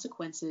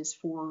consequences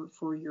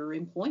for your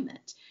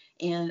employment.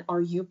 And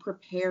are you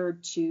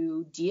prepared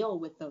to deal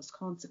with those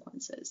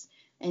consequences?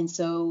 And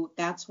so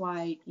that's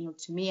why,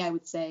 to me, I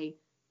would say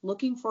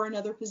looking for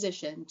another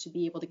position to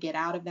be able to get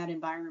out of that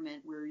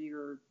environment where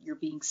you're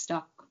being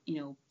stuck,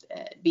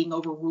 being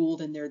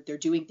overruled, and they're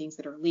doing things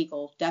that are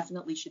illegal,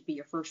 definitely should be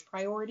your first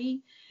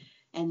priority.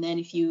 And then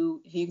if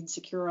you can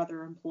secure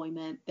other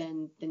employment,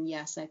 then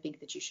yes, I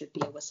think that you should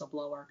be a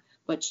whistleblower.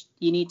 But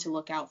you need to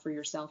look out for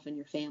yourself and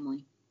your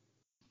family.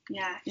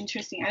 Yeah,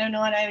 interesting. I don't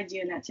know what I would do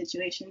in that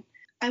situation.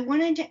 I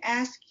wanted to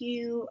ask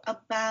you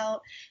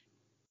about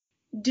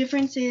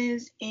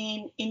differences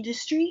in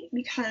industry,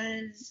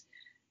 because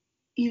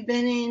you've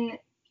been in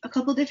a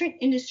couple different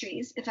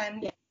industries, if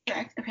I'm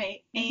correct.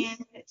 Okay.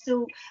 And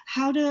so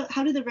how do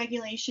the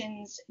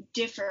regulations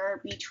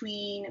differ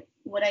between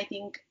what I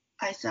think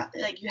I saw,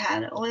 like you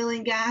had an oil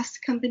and gas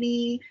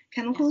company,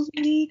 chemicals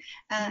maybe,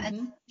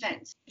 and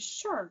defense?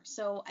 Sure.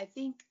 So I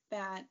think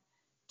that,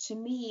 to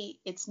me,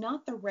 it's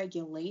not the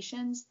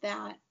regulations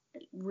that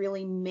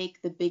really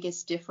make the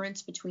biggest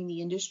difference between the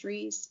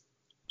industries.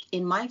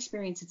 In my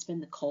experience, it's been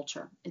the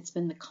culture. It's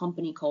been the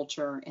company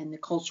culture and the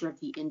culture of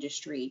the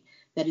industry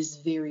that is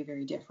very,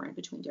 very different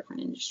between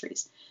different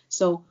industries.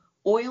 So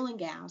oil and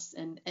gas,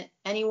 and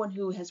anyone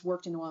who has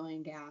worked in oil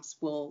and gas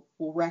will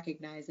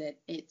recognize it.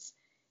 It's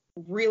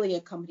really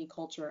a company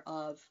culture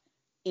of,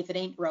 if it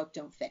ain't broke,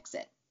 don't fix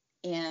it.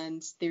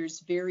 And there's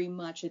very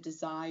much a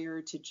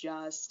desire to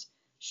just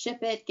ship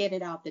it, get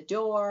it out the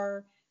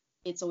door.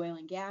 It's oil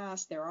and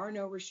gas. There are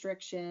no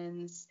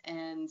restrictions.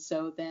 And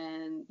so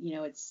then,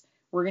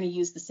 we're going to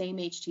use the same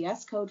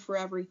HTS code for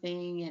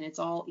everything, and it's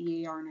all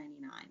EAR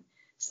 99.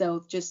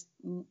 So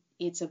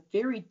it's a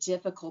very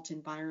difficult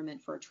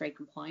environment for a trade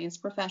compliance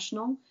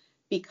professional,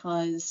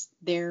 because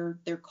their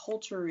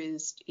culture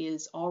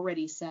is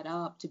already set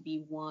up to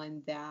be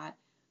one that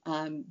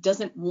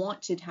doesn't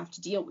want to have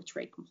to deal with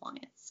trade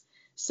compliance.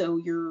 So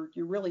you're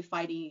really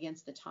fighting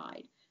against the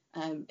tide.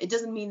 It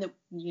doesn't mean that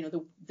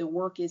the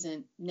work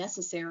isn't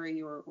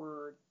necessary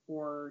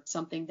or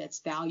something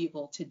that's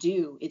valuable to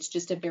do. It's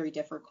just a very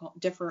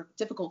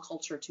difficult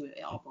culture to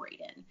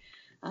operate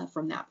in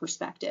from that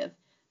perspective.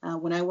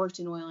 When I worked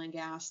in oil and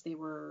gas, they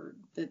were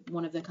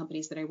one of the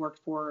companies that I worked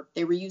for.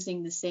 They were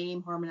using the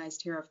same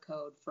harmonized tariff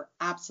code for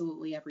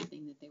absolutely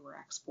everything that they were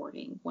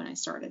exporting when I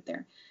started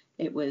there.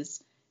 It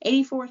was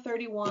 84,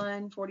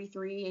 31,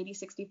 43, 80,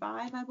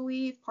 65, I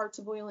believe, parts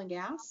of oil and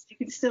gas. You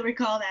can still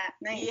recall that.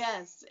 Nice.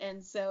 Yes.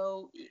 And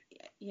so,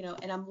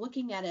 and I'm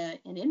looking at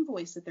an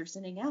invoice that they're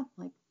sending out,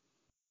 like,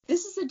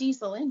 this is a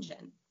diesel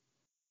engine.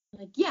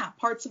 Like, yeah,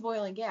 parts of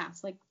oil and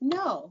gas. Like,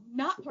 no,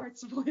 not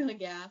parts of oil and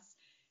gas.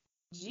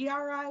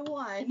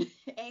 GRI1,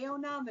 AO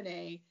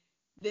Nominee,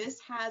 this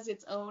has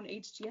its own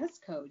HTS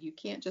code. You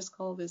can't just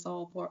call this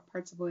all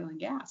parts of oil and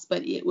gas.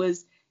 But it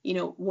was,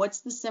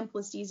 what's the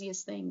simplest,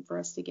 easiest thing for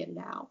us to get it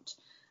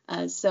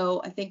out?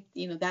 So I think,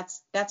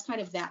 that's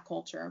kind of that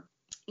culture.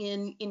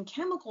 In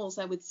chemicals,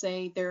 I would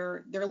say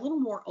they're a little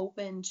more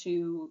open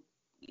to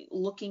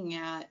looking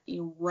at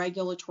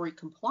regulatory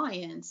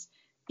compliance,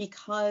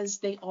 because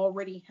they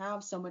already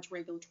have so much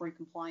regulatory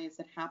compliance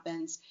that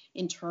happens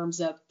in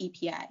terms of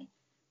EPA,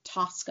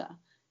 TSCA,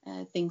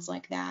 things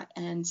like that.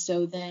 And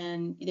so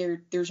then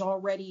there's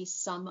already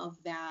some of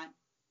that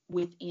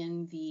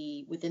within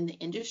the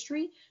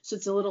industry. So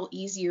it's a little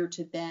easier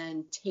to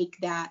then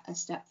take that a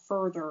step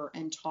further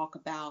and talk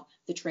about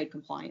the trade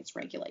compliance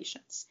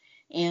regulations.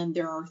 And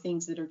there are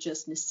things that are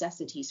just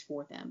necessities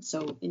for them.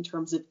 So in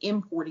terms of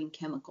importing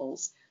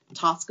chemicals,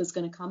 TSCA is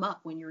going to come up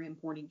when you're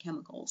importing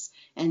chemicals.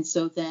 And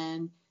so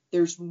then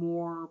there's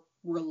more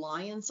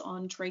reliance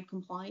on trade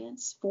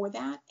compliance for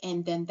that.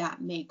 And then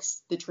that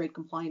makes the trade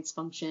compliance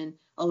function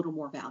a little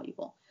more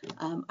valuable.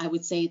 I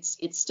would say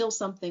it's still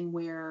something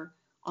where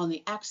on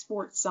the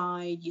export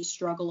side, you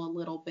struggle a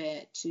little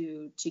bit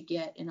to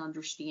get an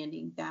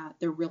understanding that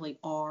there really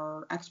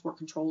are export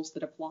controls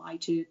that apply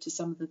to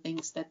some of the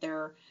things that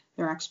they're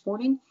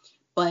exporting.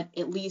 But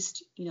at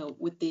least,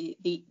 with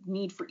the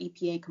need for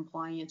EPA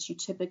compliance, you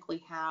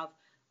typically have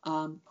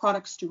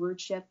product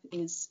stewardship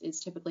is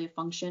typically a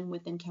function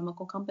within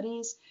chemical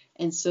companies.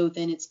 And so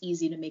then it's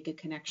easy to make a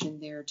connection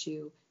there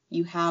too.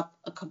 You have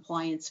a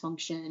compliance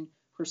function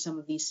for some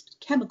of these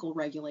chemical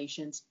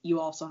regulations. You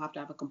also have to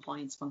have a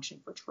compliance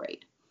function for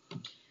trade.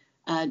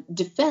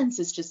 Defense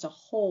is just a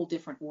whole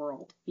different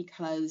world,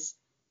 because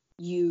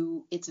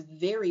it's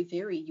very,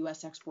 very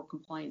U.S. export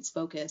compliance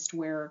focused,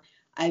 where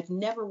I've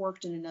never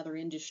worked in another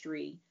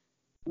industry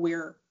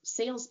where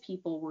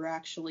salespeople were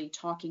actually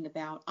talking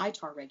about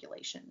ITAR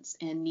regulations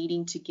and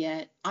needing to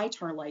get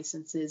ITAR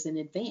licenses in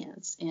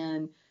advance,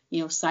 and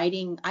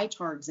citing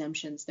ITAR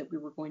exemptions that we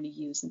were going to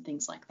use and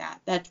things like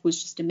that. That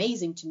was just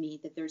amazing to me,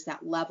 that there's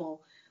that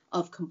level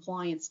of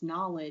compliance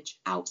knowledge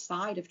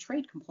outside of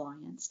trade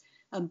compliance.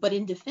 But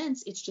in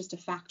defense, it's just a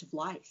fact of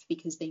life,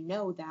 because they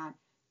know that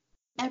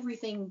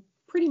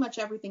pretty much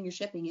everything you're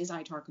shipping is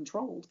ITAR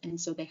controlled,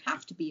 and so they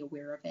have to be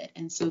aware of it.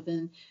 And so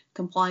then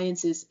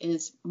compliance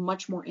is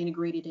much more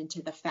integrated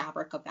into the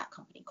fabric of that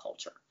company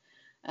culture.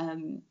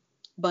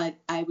 But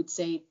I would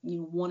say,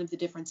 one of the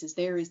differences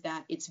there is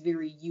that it's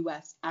very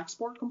U.S.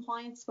 export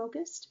compliance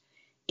focused.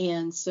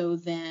 And so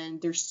then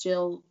there's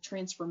still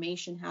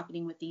transformation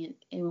happening within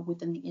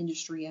the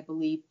industry, I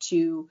believe,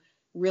 to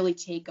really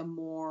take a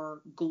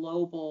more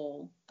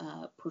global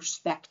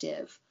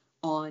perspective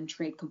on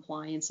trade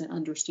compliance, and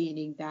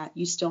understanding that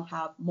you still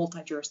have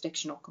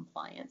multi-jurisdictional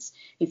compliance.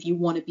 If you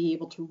want to be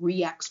able to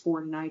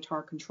re-export an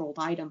ITAR controlled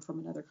item from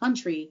another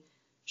country,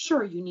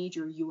 sure, you need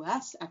your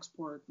U.S.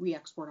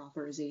 re-export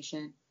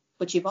authorization,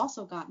 but you've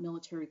also got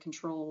military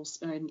controls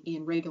and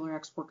regular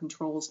export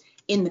controls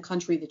in the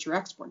country that you're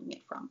exporting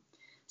it from.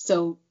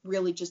 So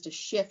really just a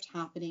shift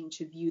happening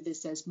to view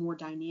this as more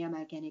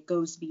dynamic, and it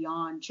goes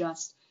beyond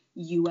just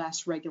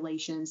U.S.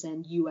 regulations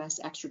and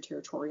U.S.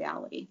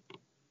 extraterritoriality.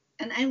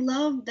 And I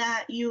love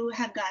that you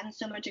have gotten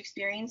so much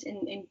experience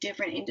in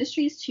different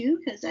industries too,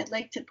 because I'd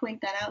like to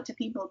point that out to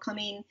people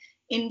coming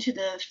into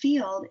the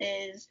field,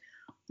 is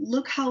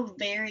look how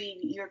varied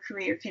your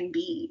career can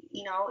be.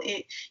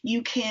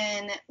 You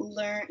can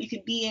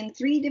be in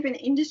 3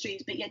 different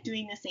industries, but yet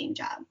doing the same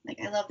job.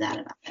 Like, I love that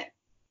about it.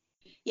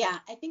 Yeah,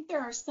 I think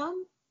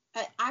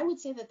I would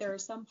say that there are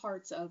some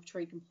parts of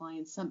trade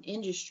compliance, some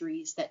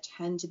industries that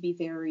tend to be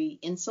very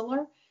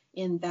insular,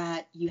 in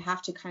that you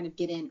have to kind of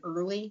get in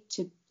early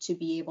to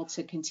be able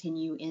to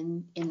continue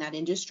in that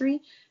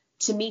industry.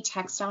 To me,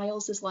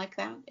 textiles is like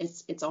that.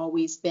 It's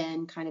always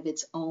been kind of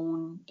its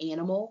own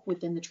animal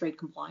within the trade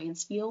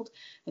compliance field.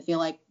 I feel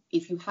like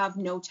if you have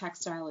no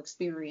textile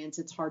experience,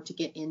 it's hard to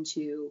get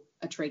into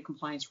a trade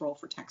compliance role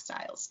for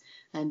textiles,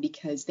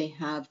 because they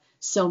have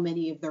so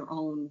many of their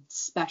own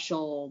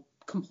special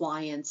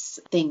compliance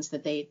things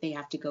that they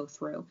have to go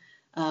through.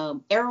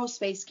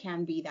 Aerospace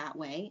can be that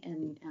way,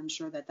 and I'm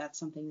sure that that's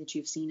something that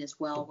you've seen as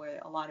well, where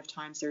a lot of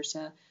times there's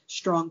a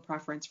strong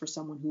preference for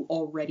someone who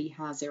already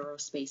has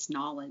aerospace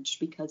knowledge,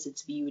 because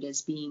it's viewed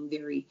as being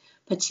very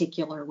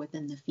particular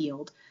within the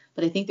field.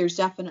 But I think there's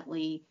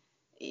definitely,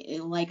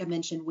 like I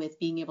mentioned, with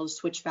being able to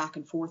switch back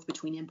and forth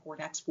between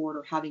import-export,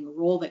 or having a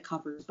role that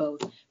covers both,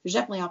 there's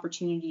definitely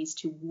opportunities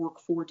to work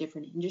for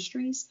different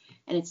industries.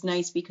 And it's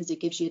nice because it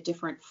gives you a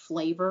different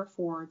flavor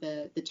for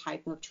the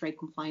type of trade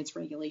compliance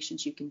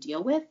regulations you can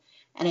deal with.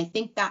 And I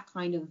think that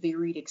kind of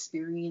varied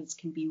experience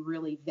can be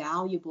really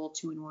valuable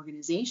to an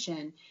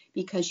organization,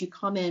 because you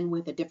come in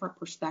with a different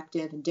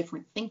perspective and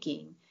different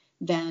thinking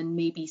than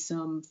maybe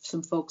some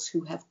folks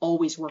who have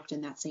always worked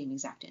in that same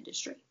exact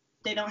industry.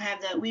 They don't have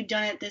the we've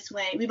done it this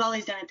way, we've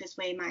always done it this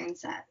way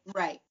mindset.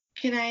 Right.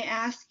 Can I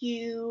ask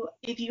you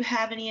if you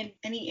have any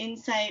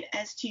insight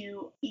as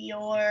to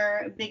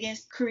your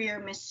biggest career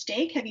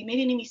mistake? Have you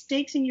made any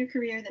mistakes in your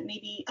career that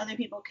maybe other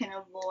people can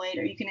avoid,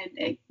 or you can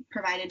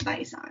provide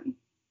advice on?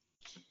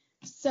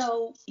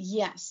 So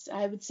yes,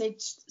 I would say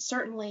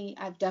certainly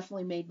I've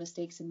definitely made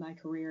mistakes in my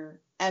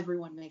career.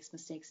 Everyone makes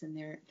mistakes in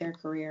their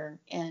career.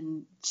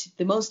 And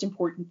the most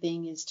important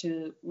thing is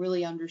to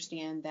really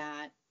understand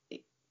that,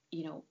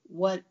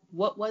 what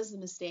was the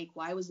mistake?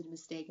 Why was it a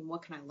mistake? And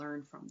what can I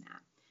learn from that?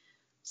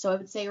 So I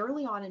would say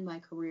early on in my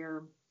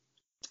career,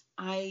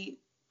 I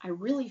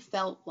really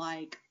felt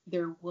like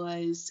there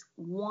was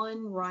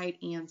one right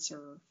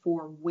answer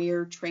for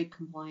where trade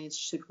compliance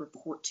should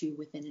report to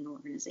within an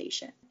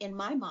organization. In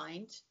my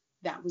mind,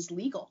 that was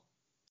legal.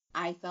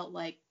 I felt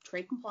like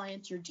trade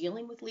compliance, you're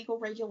dealing with legal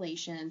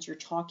regulations, you're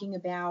talking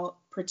about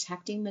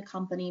protecting the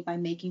company by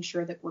making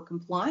sure that we're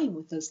complying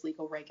with those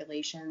legal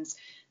regulations.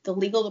 The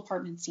legal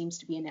department seems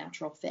to be a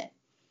natural fit.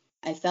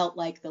 I felt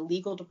like the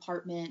legal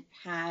department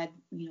had,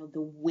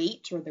 the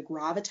weight or the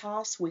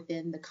gravitas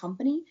within the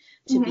company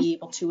to be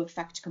able to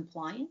affect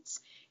compliance.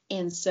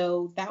 And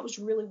so that was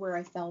really where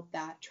I felt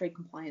that trade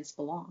compliance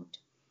belonged.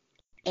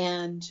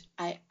 And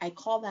I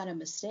call that a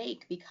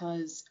mistake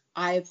because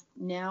I've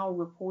now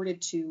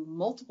reported to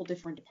multiple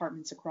different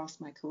departments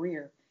across my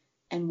career.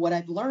 And what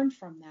I've learned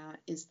from that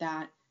is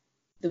that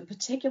the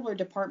particular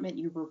department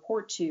you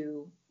report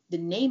to, the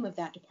name of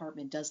that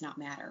department does not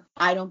matter.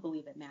 I don't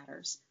believe it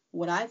matters.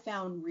 What I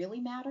found really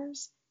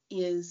matters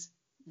is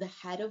the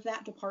head of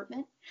that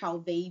department, how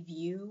they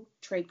view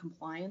trade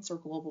compliance or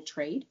global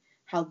trade,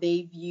 how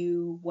they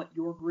view what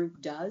your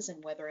group does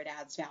and whether it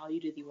adds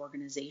value to the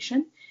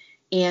organization,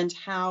 and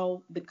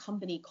how the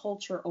company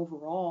culture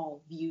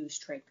overall views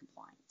trade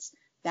compliance.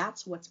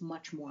 That's what's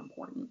much more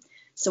important.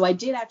 So I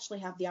did actually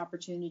have the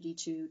opportunity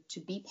to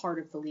be part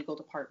of the legal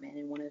department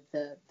in one of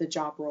the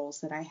job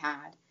roles that I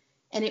had.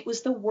 And it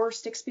was the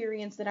worst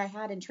experience that I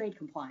had in trade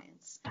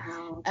compliance.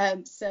 Wow.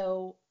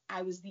 So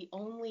I was the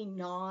only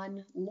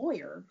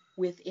non-lawyer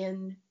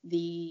within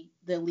the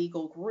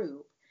legal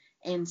group.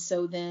 And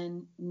so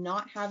then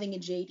not having a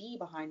JD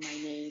behind my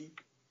name,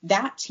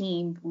 that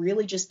team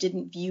really just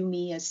didn't view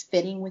me as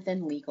fitting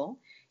within legal,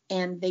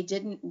 and they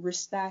didn't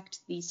respect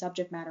the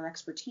subject matter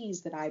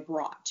expertise that I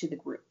brought to the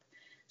group.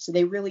 So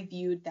they really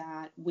viewed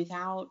that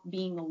without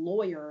being a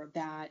lawyer,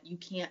 that you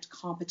can't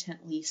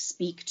competently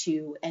speak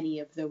to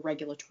any of the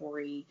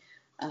regulatory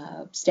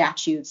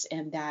statutes,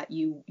 and that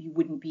you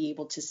wouldn't be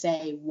able to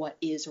say what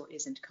is or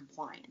isn't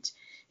compliant.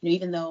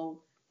 Even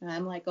though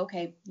I'm like,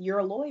 okay, you're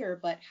a lawyer,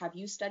 but have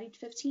you studied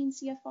 15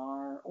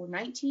 CFR or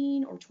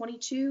 19 or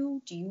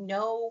 22? Do you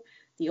know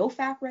the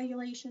OFAC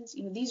regulations?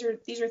 These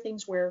are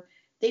things where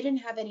they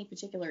didn't have any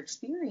particular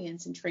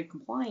experience in trade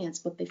compliance,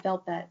 but they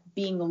felt that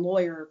being a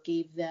lawyer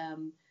gave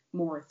them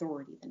more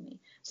authority than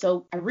me.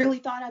 So I really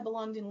thought I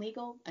belonged in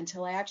legal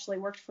until I actually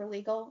worked for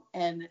legal,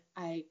 and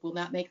I will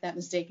not make that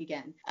mistake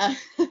again.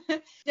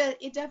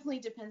 It definitely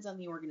depends on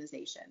the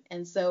organization.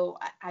 And so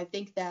I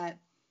think that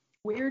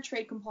where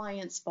trade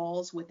compliance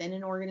falls within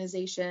an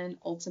organization,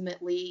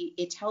 ultimately,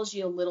 it tells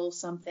you a little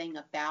something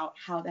about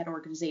how that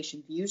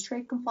organization views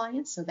trade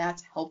compliance. So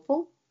that's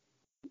helpful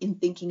in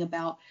thinking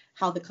about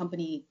how the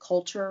company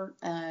culture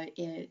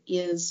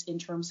is in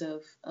terms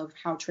of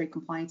how trade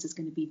compliance is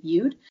going to be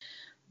viewed.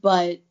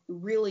 But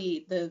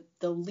really,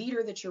 the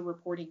leader that you're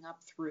reporting up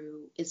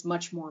through is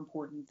much more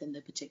important than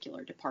the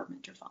particular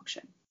department or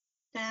function.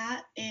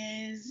 That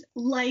is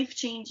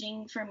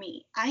life-changing for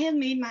me. I have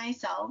made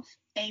myself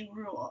a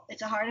rule.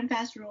 It's a hard and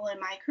fast rule in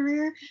my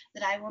career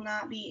that I will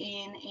not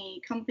be in a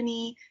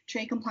company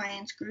trade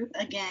compliance group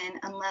again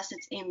unless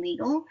it's in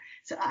legal.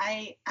 So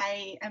I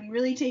am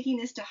really taking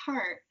this to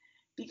heart,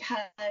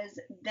 because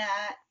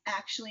that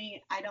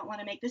actually, I don't want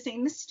to make the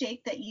same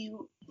mistake that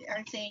you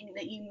are saying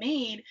that you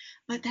made,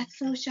 but that's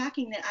so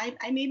shocking that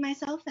I made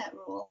myself that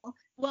rule.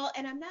 Well,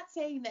 and I'm not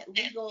saying that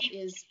legal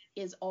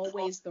is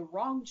always the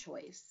wrong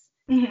choice.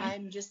 Mm-hmm.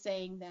 I'm just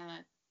saying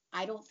that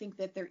I don't think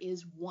that there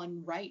is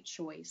one right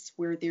choice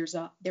where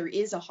there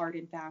is a hard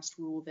and fast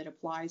rule that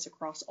applies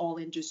across all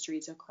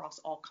industries, across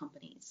all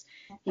companies.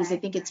 Okay. Because I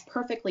think it's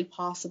perfectly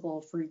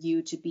possible for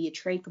you to be a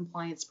trade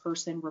compliance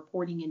person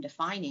reporting into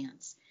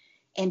finance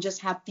and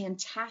just have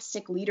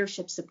fantastic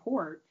leadership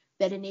support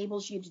that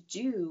enables you to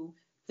do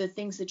the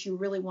things that you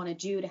really want to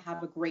do to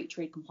have a great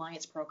trade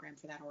compliance program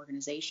for that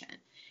organization.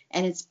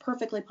 And it's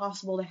perfectly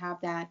possible to have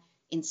that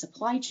in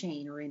supply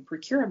chain or in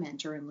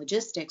procurement or in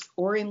logistics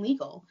or in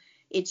legal.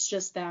 It's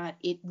just that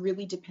it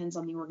really depends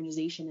on the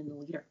organization and the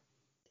leader.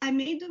 I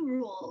made the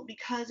rule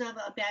because of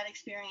a bad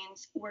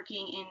experience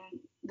working in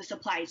the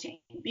supply chain,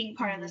 being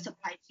part of the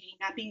supply chain,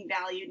 not being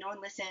valued, no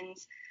one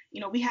listens.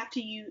 We had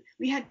to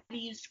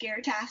use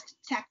scare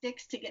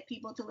tactics to get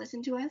people to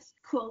listen to us,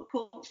 quote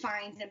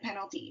fines and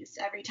penalties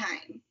every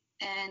time.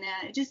 And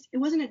it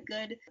wasn't a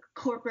good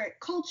corporate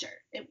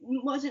culture. It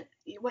wasn't,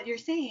 what you're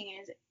saying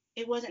is,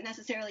 it wasn't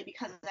necessarily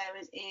because I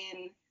was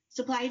in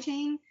supply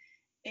chain.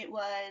 It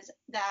was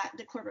that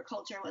the corporate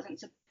culture wasn't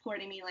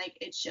supporting me like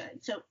it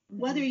should. So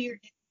whether you're in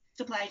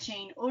supply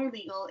chain or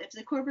legal, if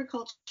the corporate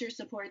culture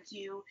supports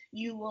you,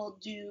 you will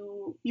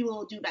do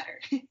better.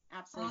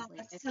 Absolutely.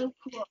 That's so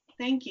cool.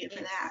 Thank you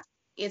for that.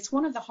 It's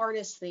one of the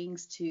hardest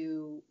things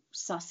to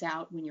suss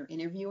out when you're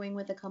interviewing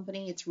with a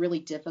company. It's really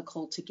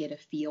difficult to get a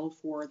feel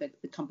for the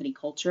company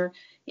culture.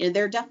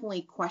 There are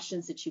definitely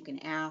questions that you can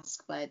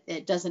ask, but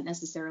it doesn't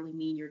necessarily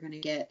mean you're going to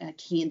get a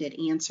candid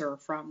answer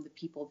from the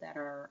people that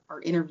are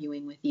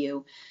interviewing with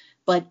you.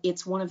 But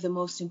it's one of the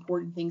most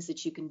important things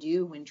that you can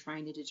do when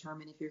trying to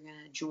determine if you're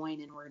going to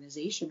join an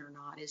organization or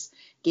not, is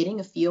getting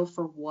a feel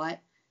for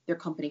what their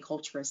company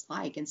culture is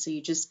like. And so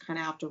you just kind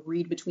of have to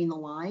read between the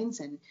lines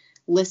and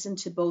listen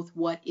to both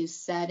what is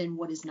said and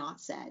what is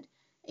not said,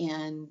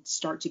 and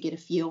start to get a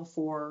feel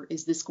for,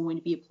 is this going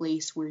to be a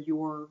place where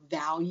you're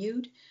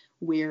valued,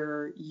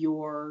 where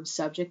your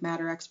subject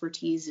matter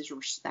expertise is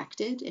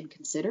respected and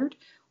considered,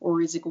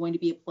 or is it going to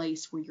be a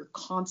place where you're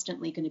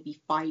constantly going to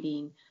be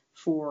fighting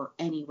for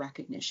any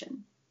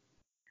recognition?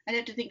 I'd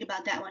have to think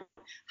about that one.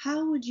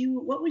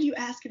 What would you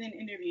ask in an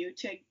interview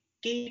to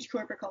gauge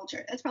corporate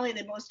culture? That's probably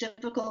the most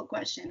difficult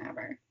question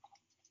ever.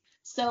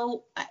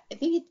 So I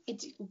think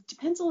it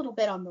depends a little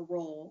bit on the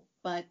role,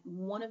 but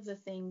one of the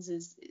things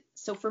is,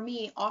 so for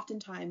me,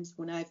 oftentimes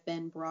when I've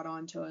been brought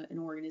on to an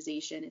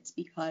organization, it's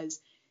because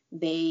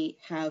they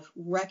have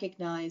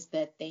recognized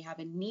that they have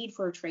a need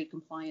for a trade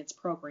compliance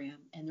program,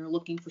 and they're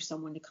looking for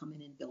someone to come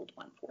in and build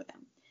one for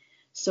them.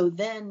 So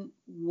then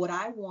what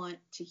I want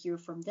to hear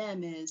from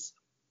them is,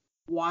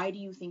 why do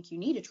you think you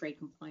need a trade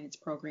compliance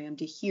program?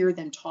 To hear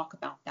them talk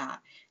about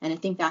that. And I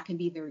think that can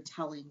be very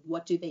telling.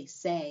 What do they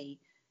say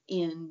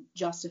in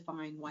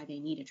justifying why they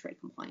need a trade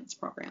compliance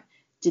program?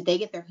 Did they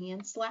get their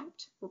hands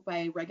slapped by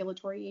a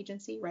regulatory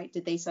agency, right?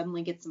 Did they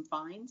suddenly get some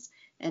fines?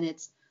 And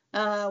it's,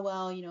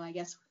 I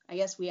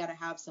guess we ought to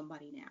have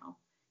somebody now.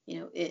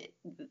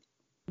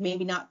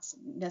 Maybe not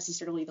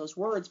necessarily those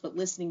words, but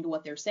listening to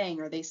what they're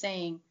saying. Are they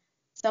saying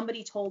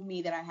somebody told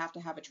me that I have to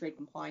have a trade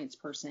compliance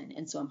person,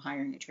 and so I'm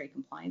hiring a trade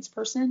compliance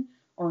person?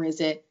 Or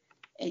is it,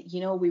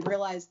 we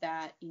realize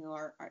that,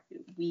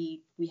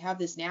 we have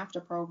this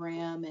NAFTA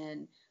program,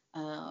 and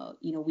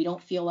we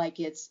don't feel like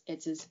it's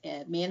as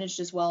managed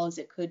as well as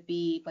it could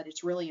be, but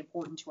it's really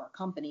important to our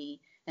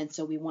company. And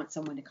so we want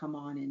someone to come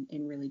on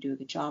and really do a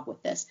good job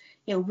with this.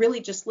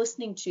 Really just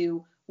listening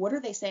to what are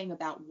they saying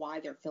about why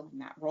they're filling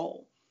that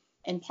role.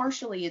 And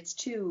partially it's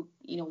too,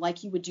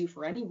 like you would do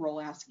for any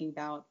role, asking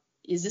about,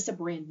 is this a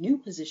brand new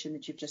position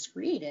that you've just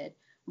created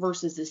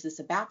versus is this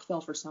a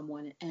backfill for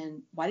someone,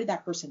 and why did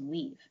that person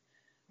leave?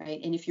 Right?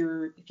 And if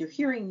you're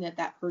hearing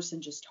that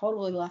person just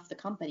totally left the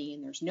company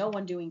and there's no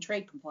one doing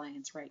trade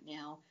compliance right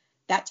now,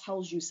 that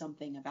tells you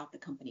something about the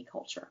company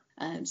culture.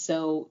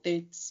 So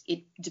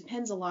it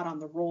depends a lot on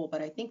the role,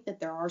 but I think that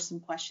there are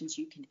some questions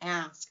you can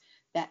ask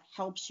that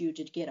helps you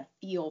to get a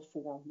feel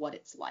for what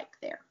it's like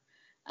there.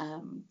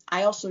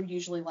 I also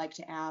usually like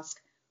to ask,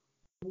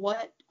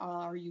 what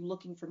are you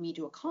looking for me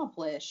to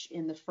accomplish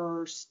in the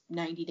first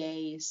 90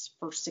 days,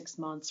 first 6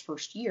 months,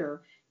 first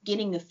year,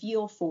 getting a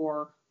feel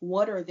for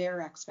what are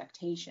their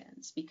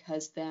expectations,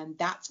 because then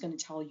that's going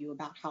to tell you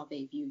about how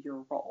they view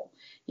your role.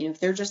 If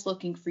they're just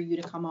looking for you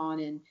to come on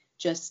and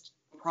just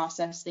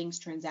process things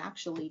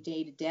transactionally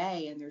day to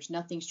day and there's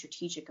nothing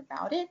strategic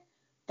about it,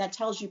 that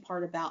tells you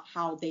part about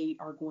how they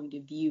are going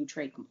to view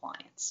trade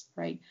compliance,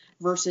 right?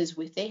 Versus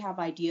if they have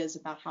ideas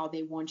about how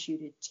they want you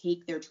to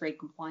take their trade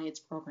compliance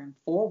program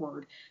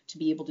forward to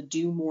be able to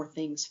do more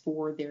things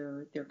for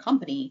their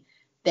company,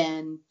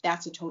 then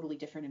that's a totally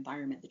different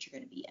environment that you're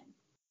going to be in.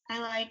 I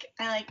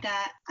like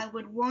that. I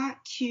would want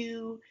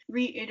to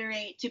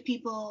reiterate to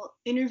people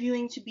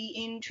interviewing to be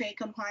in trade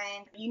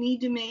compliance, you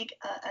need to make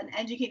an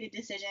educated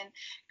decision,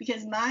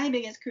 because my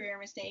biggest career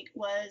mistake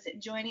was I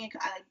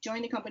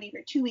joined a company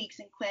for 2 weeks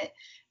and quit,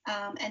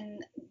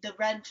 and the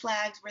red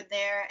flags were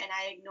there and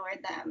I ignored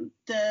them.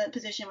 The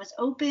position was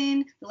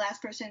open. The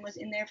last person was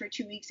in there for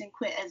 2 weeks and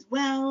quit as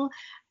well.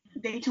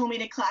 They told me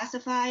to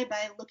classify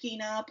by looking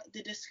up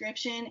the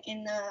description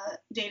in the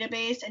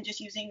database and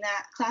just using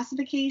that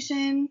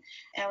classification.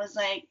 I was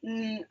like,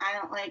 I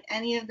don't like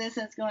any of this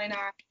that's going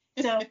on.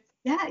 So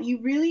yeah, you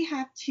really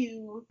have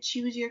to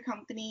choose your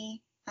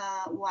company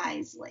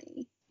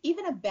wisely.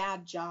 Even a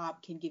bad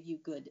job can give you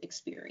good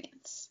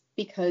experience,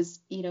 because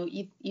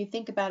you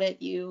think about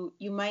it, you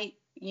might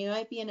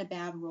be in a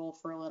bad role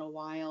for a little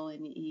while,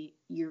 and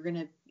you're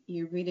gonna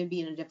be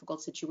in a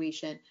difficult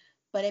situation.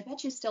 But I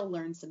bet you still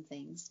learn some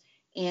things,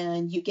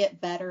 and you get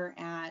better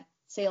at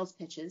sales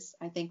pitches.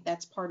 I think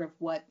that's part of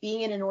what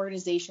being in an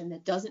organization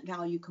that doesn't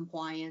value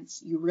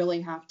compliance, you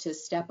really have to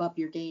step up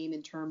your game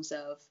in terms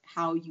of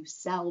how you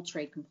sell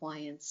trade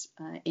compliance.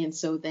 And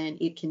so then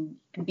it can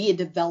be a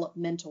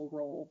developmental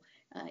role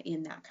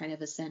in that kind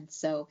of a sense.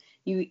 So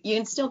you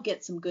can still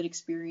get some good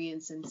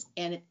experience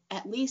and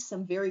at least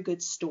some very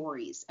good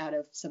stories out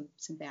of some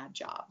bad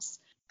jobs.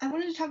 I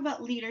wanted to talk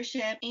about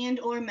leadership and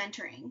or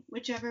mentoring,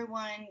 whichever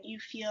one you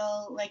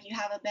feel like you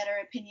have a better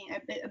opinion,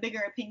 a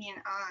bigger opinion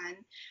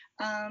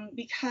on,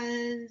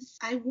 because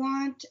I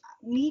want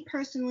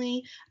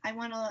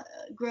to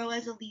grow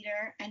as a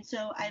leader, and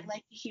so I'd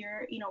like to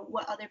hear,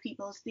 what other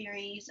people's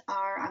theories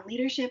are on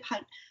leadership,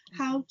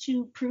 how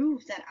to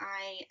prove that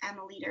I am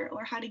a leader,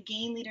 or how to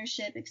gain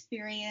leadership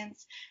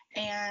experience,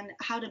 and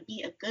how to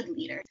be a good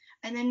leader.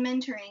 And then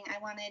mentoring, I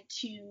wanted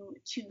to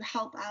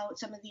help out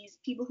some of these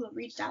people who have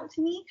reached out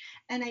to me,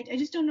 and I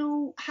just don't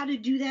know how to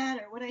do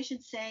that or what I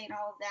should say and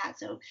all of that.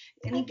 So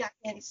any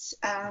guidance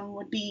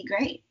would be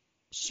great.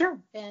 Sure.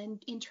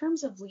 And in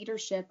terms of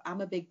leadership,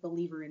 I'm a big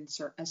believer in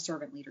a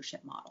servant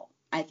leadership model.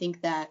 I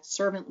think that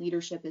servant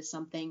leadership is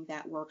something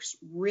that works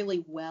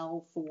really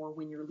well for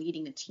when you're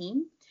leading a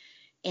team.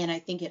 And I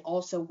think it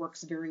also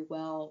works very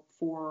well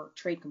for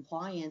trade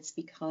compliance,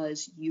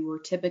 because you are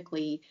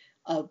typically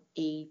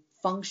a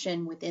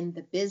function within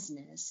the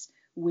business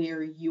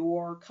where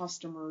your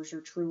customers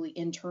are truly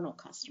internal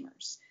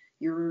customers.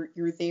 You're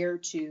there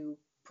to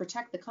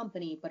protect the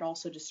company, but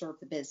also to serve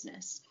the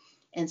business.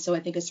 And so I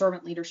think a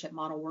servant leadership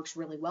model works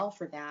really well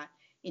for that,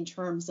 in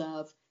terms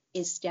of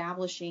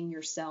establishing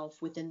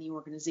yourself within the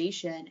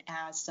organization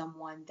as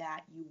someone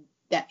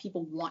that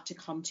people want to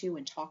come to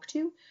and talk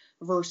to,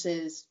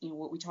 versus,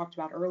 what we talked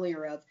about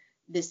earlier of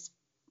this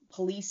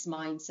police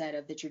mindset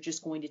of that you're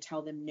just going to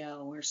tell them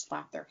no or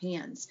slap their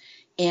hands.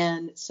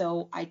 And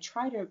so I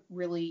try to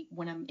really,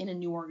 when I'm in a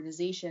new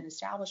organization,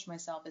 establish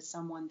myself as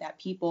someone that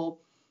people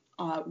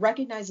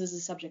recognize as a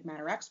subject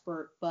matter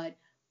expert, but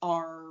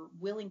are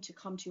willing to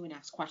come to and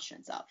ask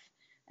questions of,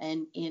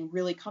 and in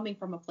really coming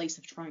from a place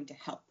of trying to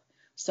help.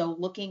 So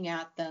looking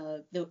at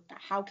the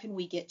how can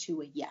we get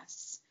to a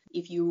yes?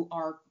 If you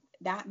are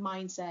that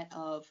mindset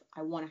of,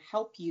 I want to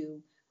help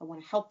you, I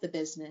want to help the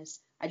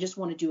business, I just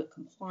want to do it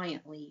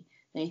compliantly,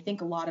 and I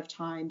think a lot of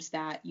times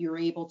that you're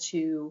able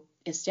to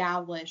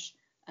establish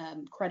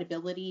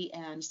credibility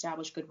and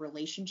establish good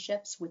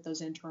relationships with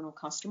those internal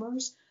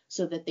customers,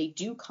 so that they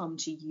do come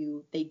to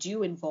you, they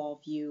do involve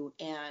you,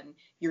 and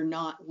you're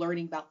not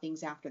learning about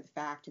things after the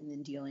fact and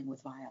then dealing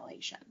with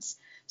violations.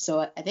 So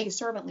I think a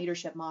servant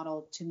leadership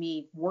model, to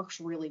me, works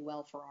really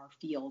well for our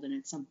field, and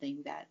it's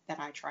something that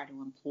I try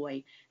to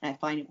employ. And I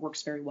find it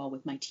works very well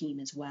with my team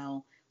as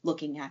well,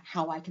 looking at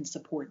how I can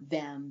support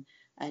them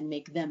and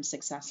make them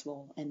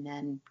successful, and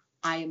then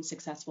I am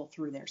successful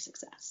through their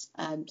success.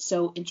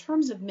 So in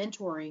terms of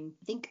mentoring,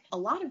 I think a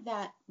lot of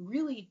that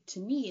really, to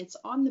me, it's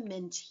on the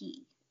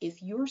mentee.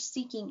 If you're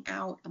seeking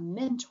out a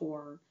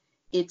mentor,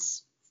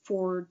 it's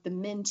for the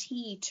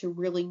mentee to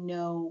really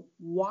know,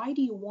 why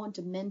do you want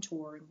a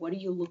mentor and what are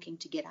you looking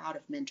to get out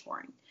of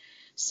mentoring?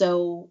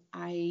 So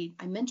I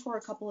mentor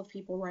a couple of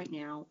people right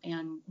now,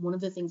 and one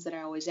of the things that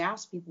I always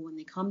ask people when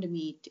they come to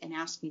me and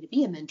ask me to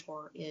be a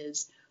mentor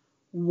is,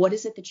 what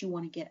is it that you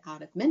want to get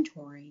out of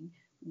mentoring?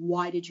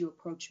 Why did you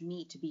approach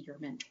me to be your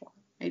mentor?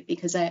 Right?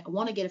 Because I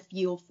want to get a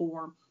feel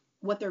for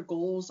what their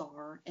goals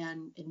are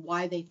and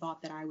why they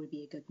thought that I would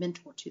be a good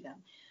mentor to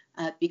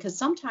them. Because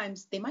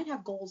sometimes they might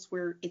have goals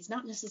where it's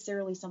not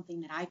necessarily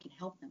something that I can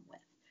help them with,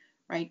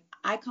 right?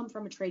 I come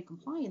from a trade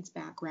compliance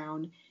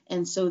background.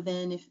 And so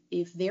then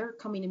if they're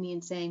coming to me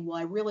and saying, well,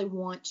 I really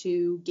want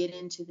to get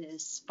into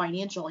this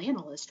financial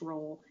analyst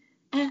role,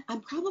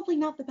 I'm probably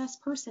not the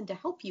best person to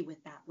help you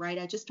with that, right?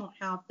 I just don't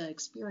have the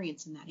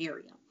experience in that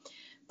area.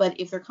 But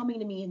if they're coming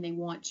to me and they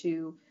want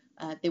to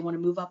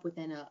move up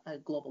within a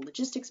global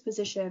logistics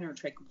position or a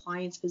trade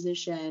compliance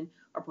position,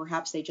 or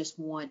perhaps they just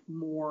want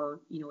more,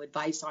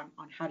 advice on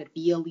how to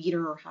be a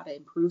leader or how to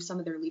improve some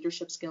of their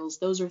leadership skills,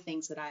 those are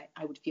things that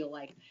I would feel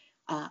like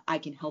I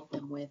can help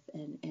them with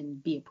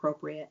and be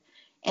appropriate.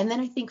 And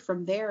then I think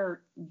from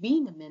there,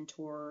 being a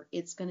mentor,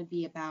 it's going to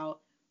be about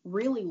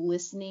really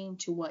listening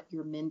to what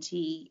your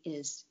mentee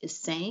is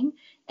saying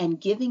and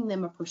giving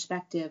them a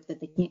perspective that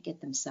they can't get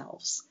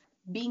themselves.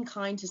 Being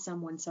kind to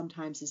someone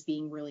sometimes is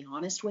being really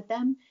honest with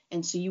them.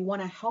 And so you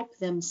want to help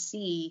them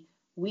see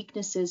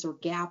weaknesses or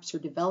gaps or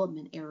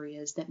development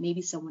areas that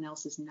maybe someone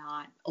else is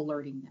not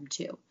alerting them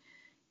to.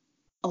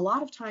 A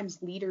lot of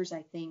times leaders,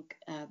 I think,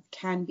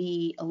 can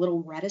be a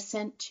little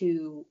reticent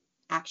to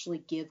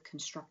actually give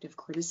constructive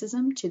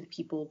criticism to the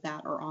people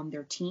that are on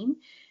their team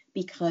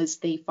because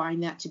they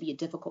find that to be a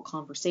difficult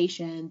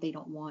conversation. They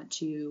don't want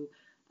to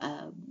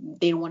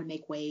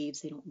make waves.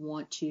 They don't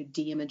want to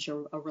damage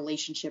a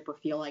relationship or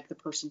feel like the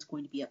person's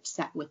going to be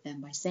upset with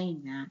them by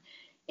saying that.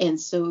 And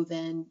so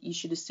then you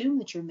should assume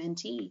that your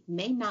mentee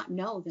may not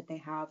know that they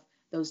have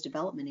those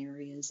development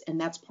areas.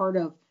 And that's part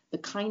of the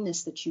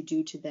kindness that you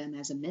do to them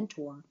as a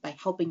mentor by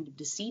helping them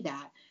to see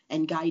that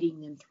and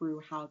guiding them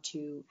through how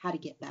to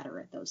get better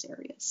at those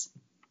areas.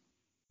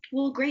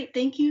 Well, great.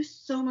 Thank you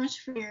so much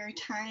for your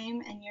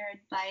time and your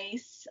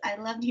advice. I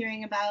loved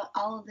hearing about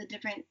all of the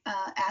different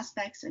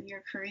aspects of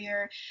your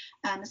career,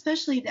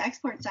 especially the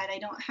export side. I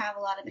don't have a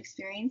lot of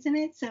experience in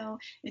it, so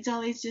it's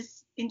always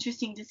just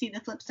interesting to see the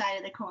flip side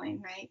of the coin,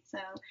 right? So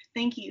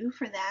thank you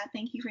for that.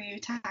 Thank you for your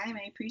time.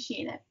 I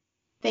appreciate it.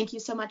 Thank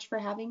you so much for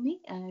having me.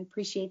 I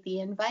appreciate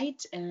the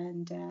invite,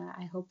 and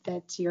I hope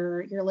that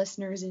your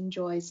listeners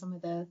enjoy some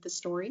of the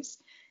stories,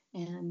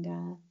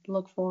 and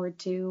look forward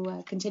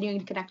to continuing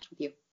to connect with you.